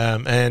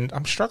 And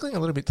I'm struggling a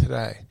little bit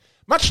today.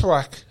 Much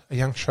like a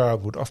young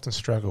child would often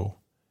struggle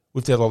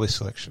with their lolly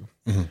selection.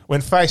 Mm-hmm.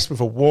 When faced with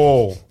a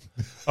wall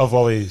of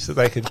lollies that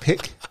they can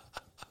pick,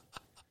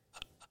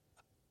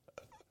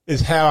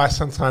 is how I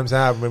sometimes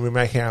am when we're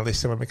making our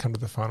list and when we come to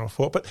the final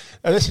thought. But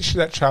a message to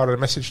that child and a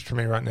message to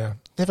me right now: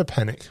 never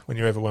panic when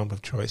you're overwhelmed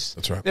with choice.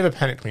 That's right. Never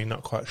panic when you're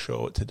not quite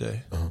sure what to do.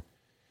 Uh-huh.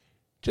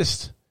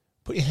 Just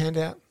put your hand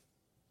out,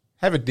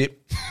 have a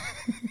dip,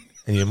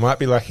 and you might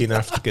be lucky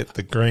enough to get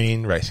the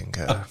green racing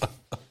car.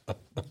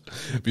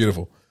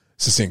 Beautiful.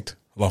 Succinct.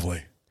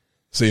 Lovely.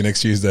 See you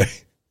next Tuesday.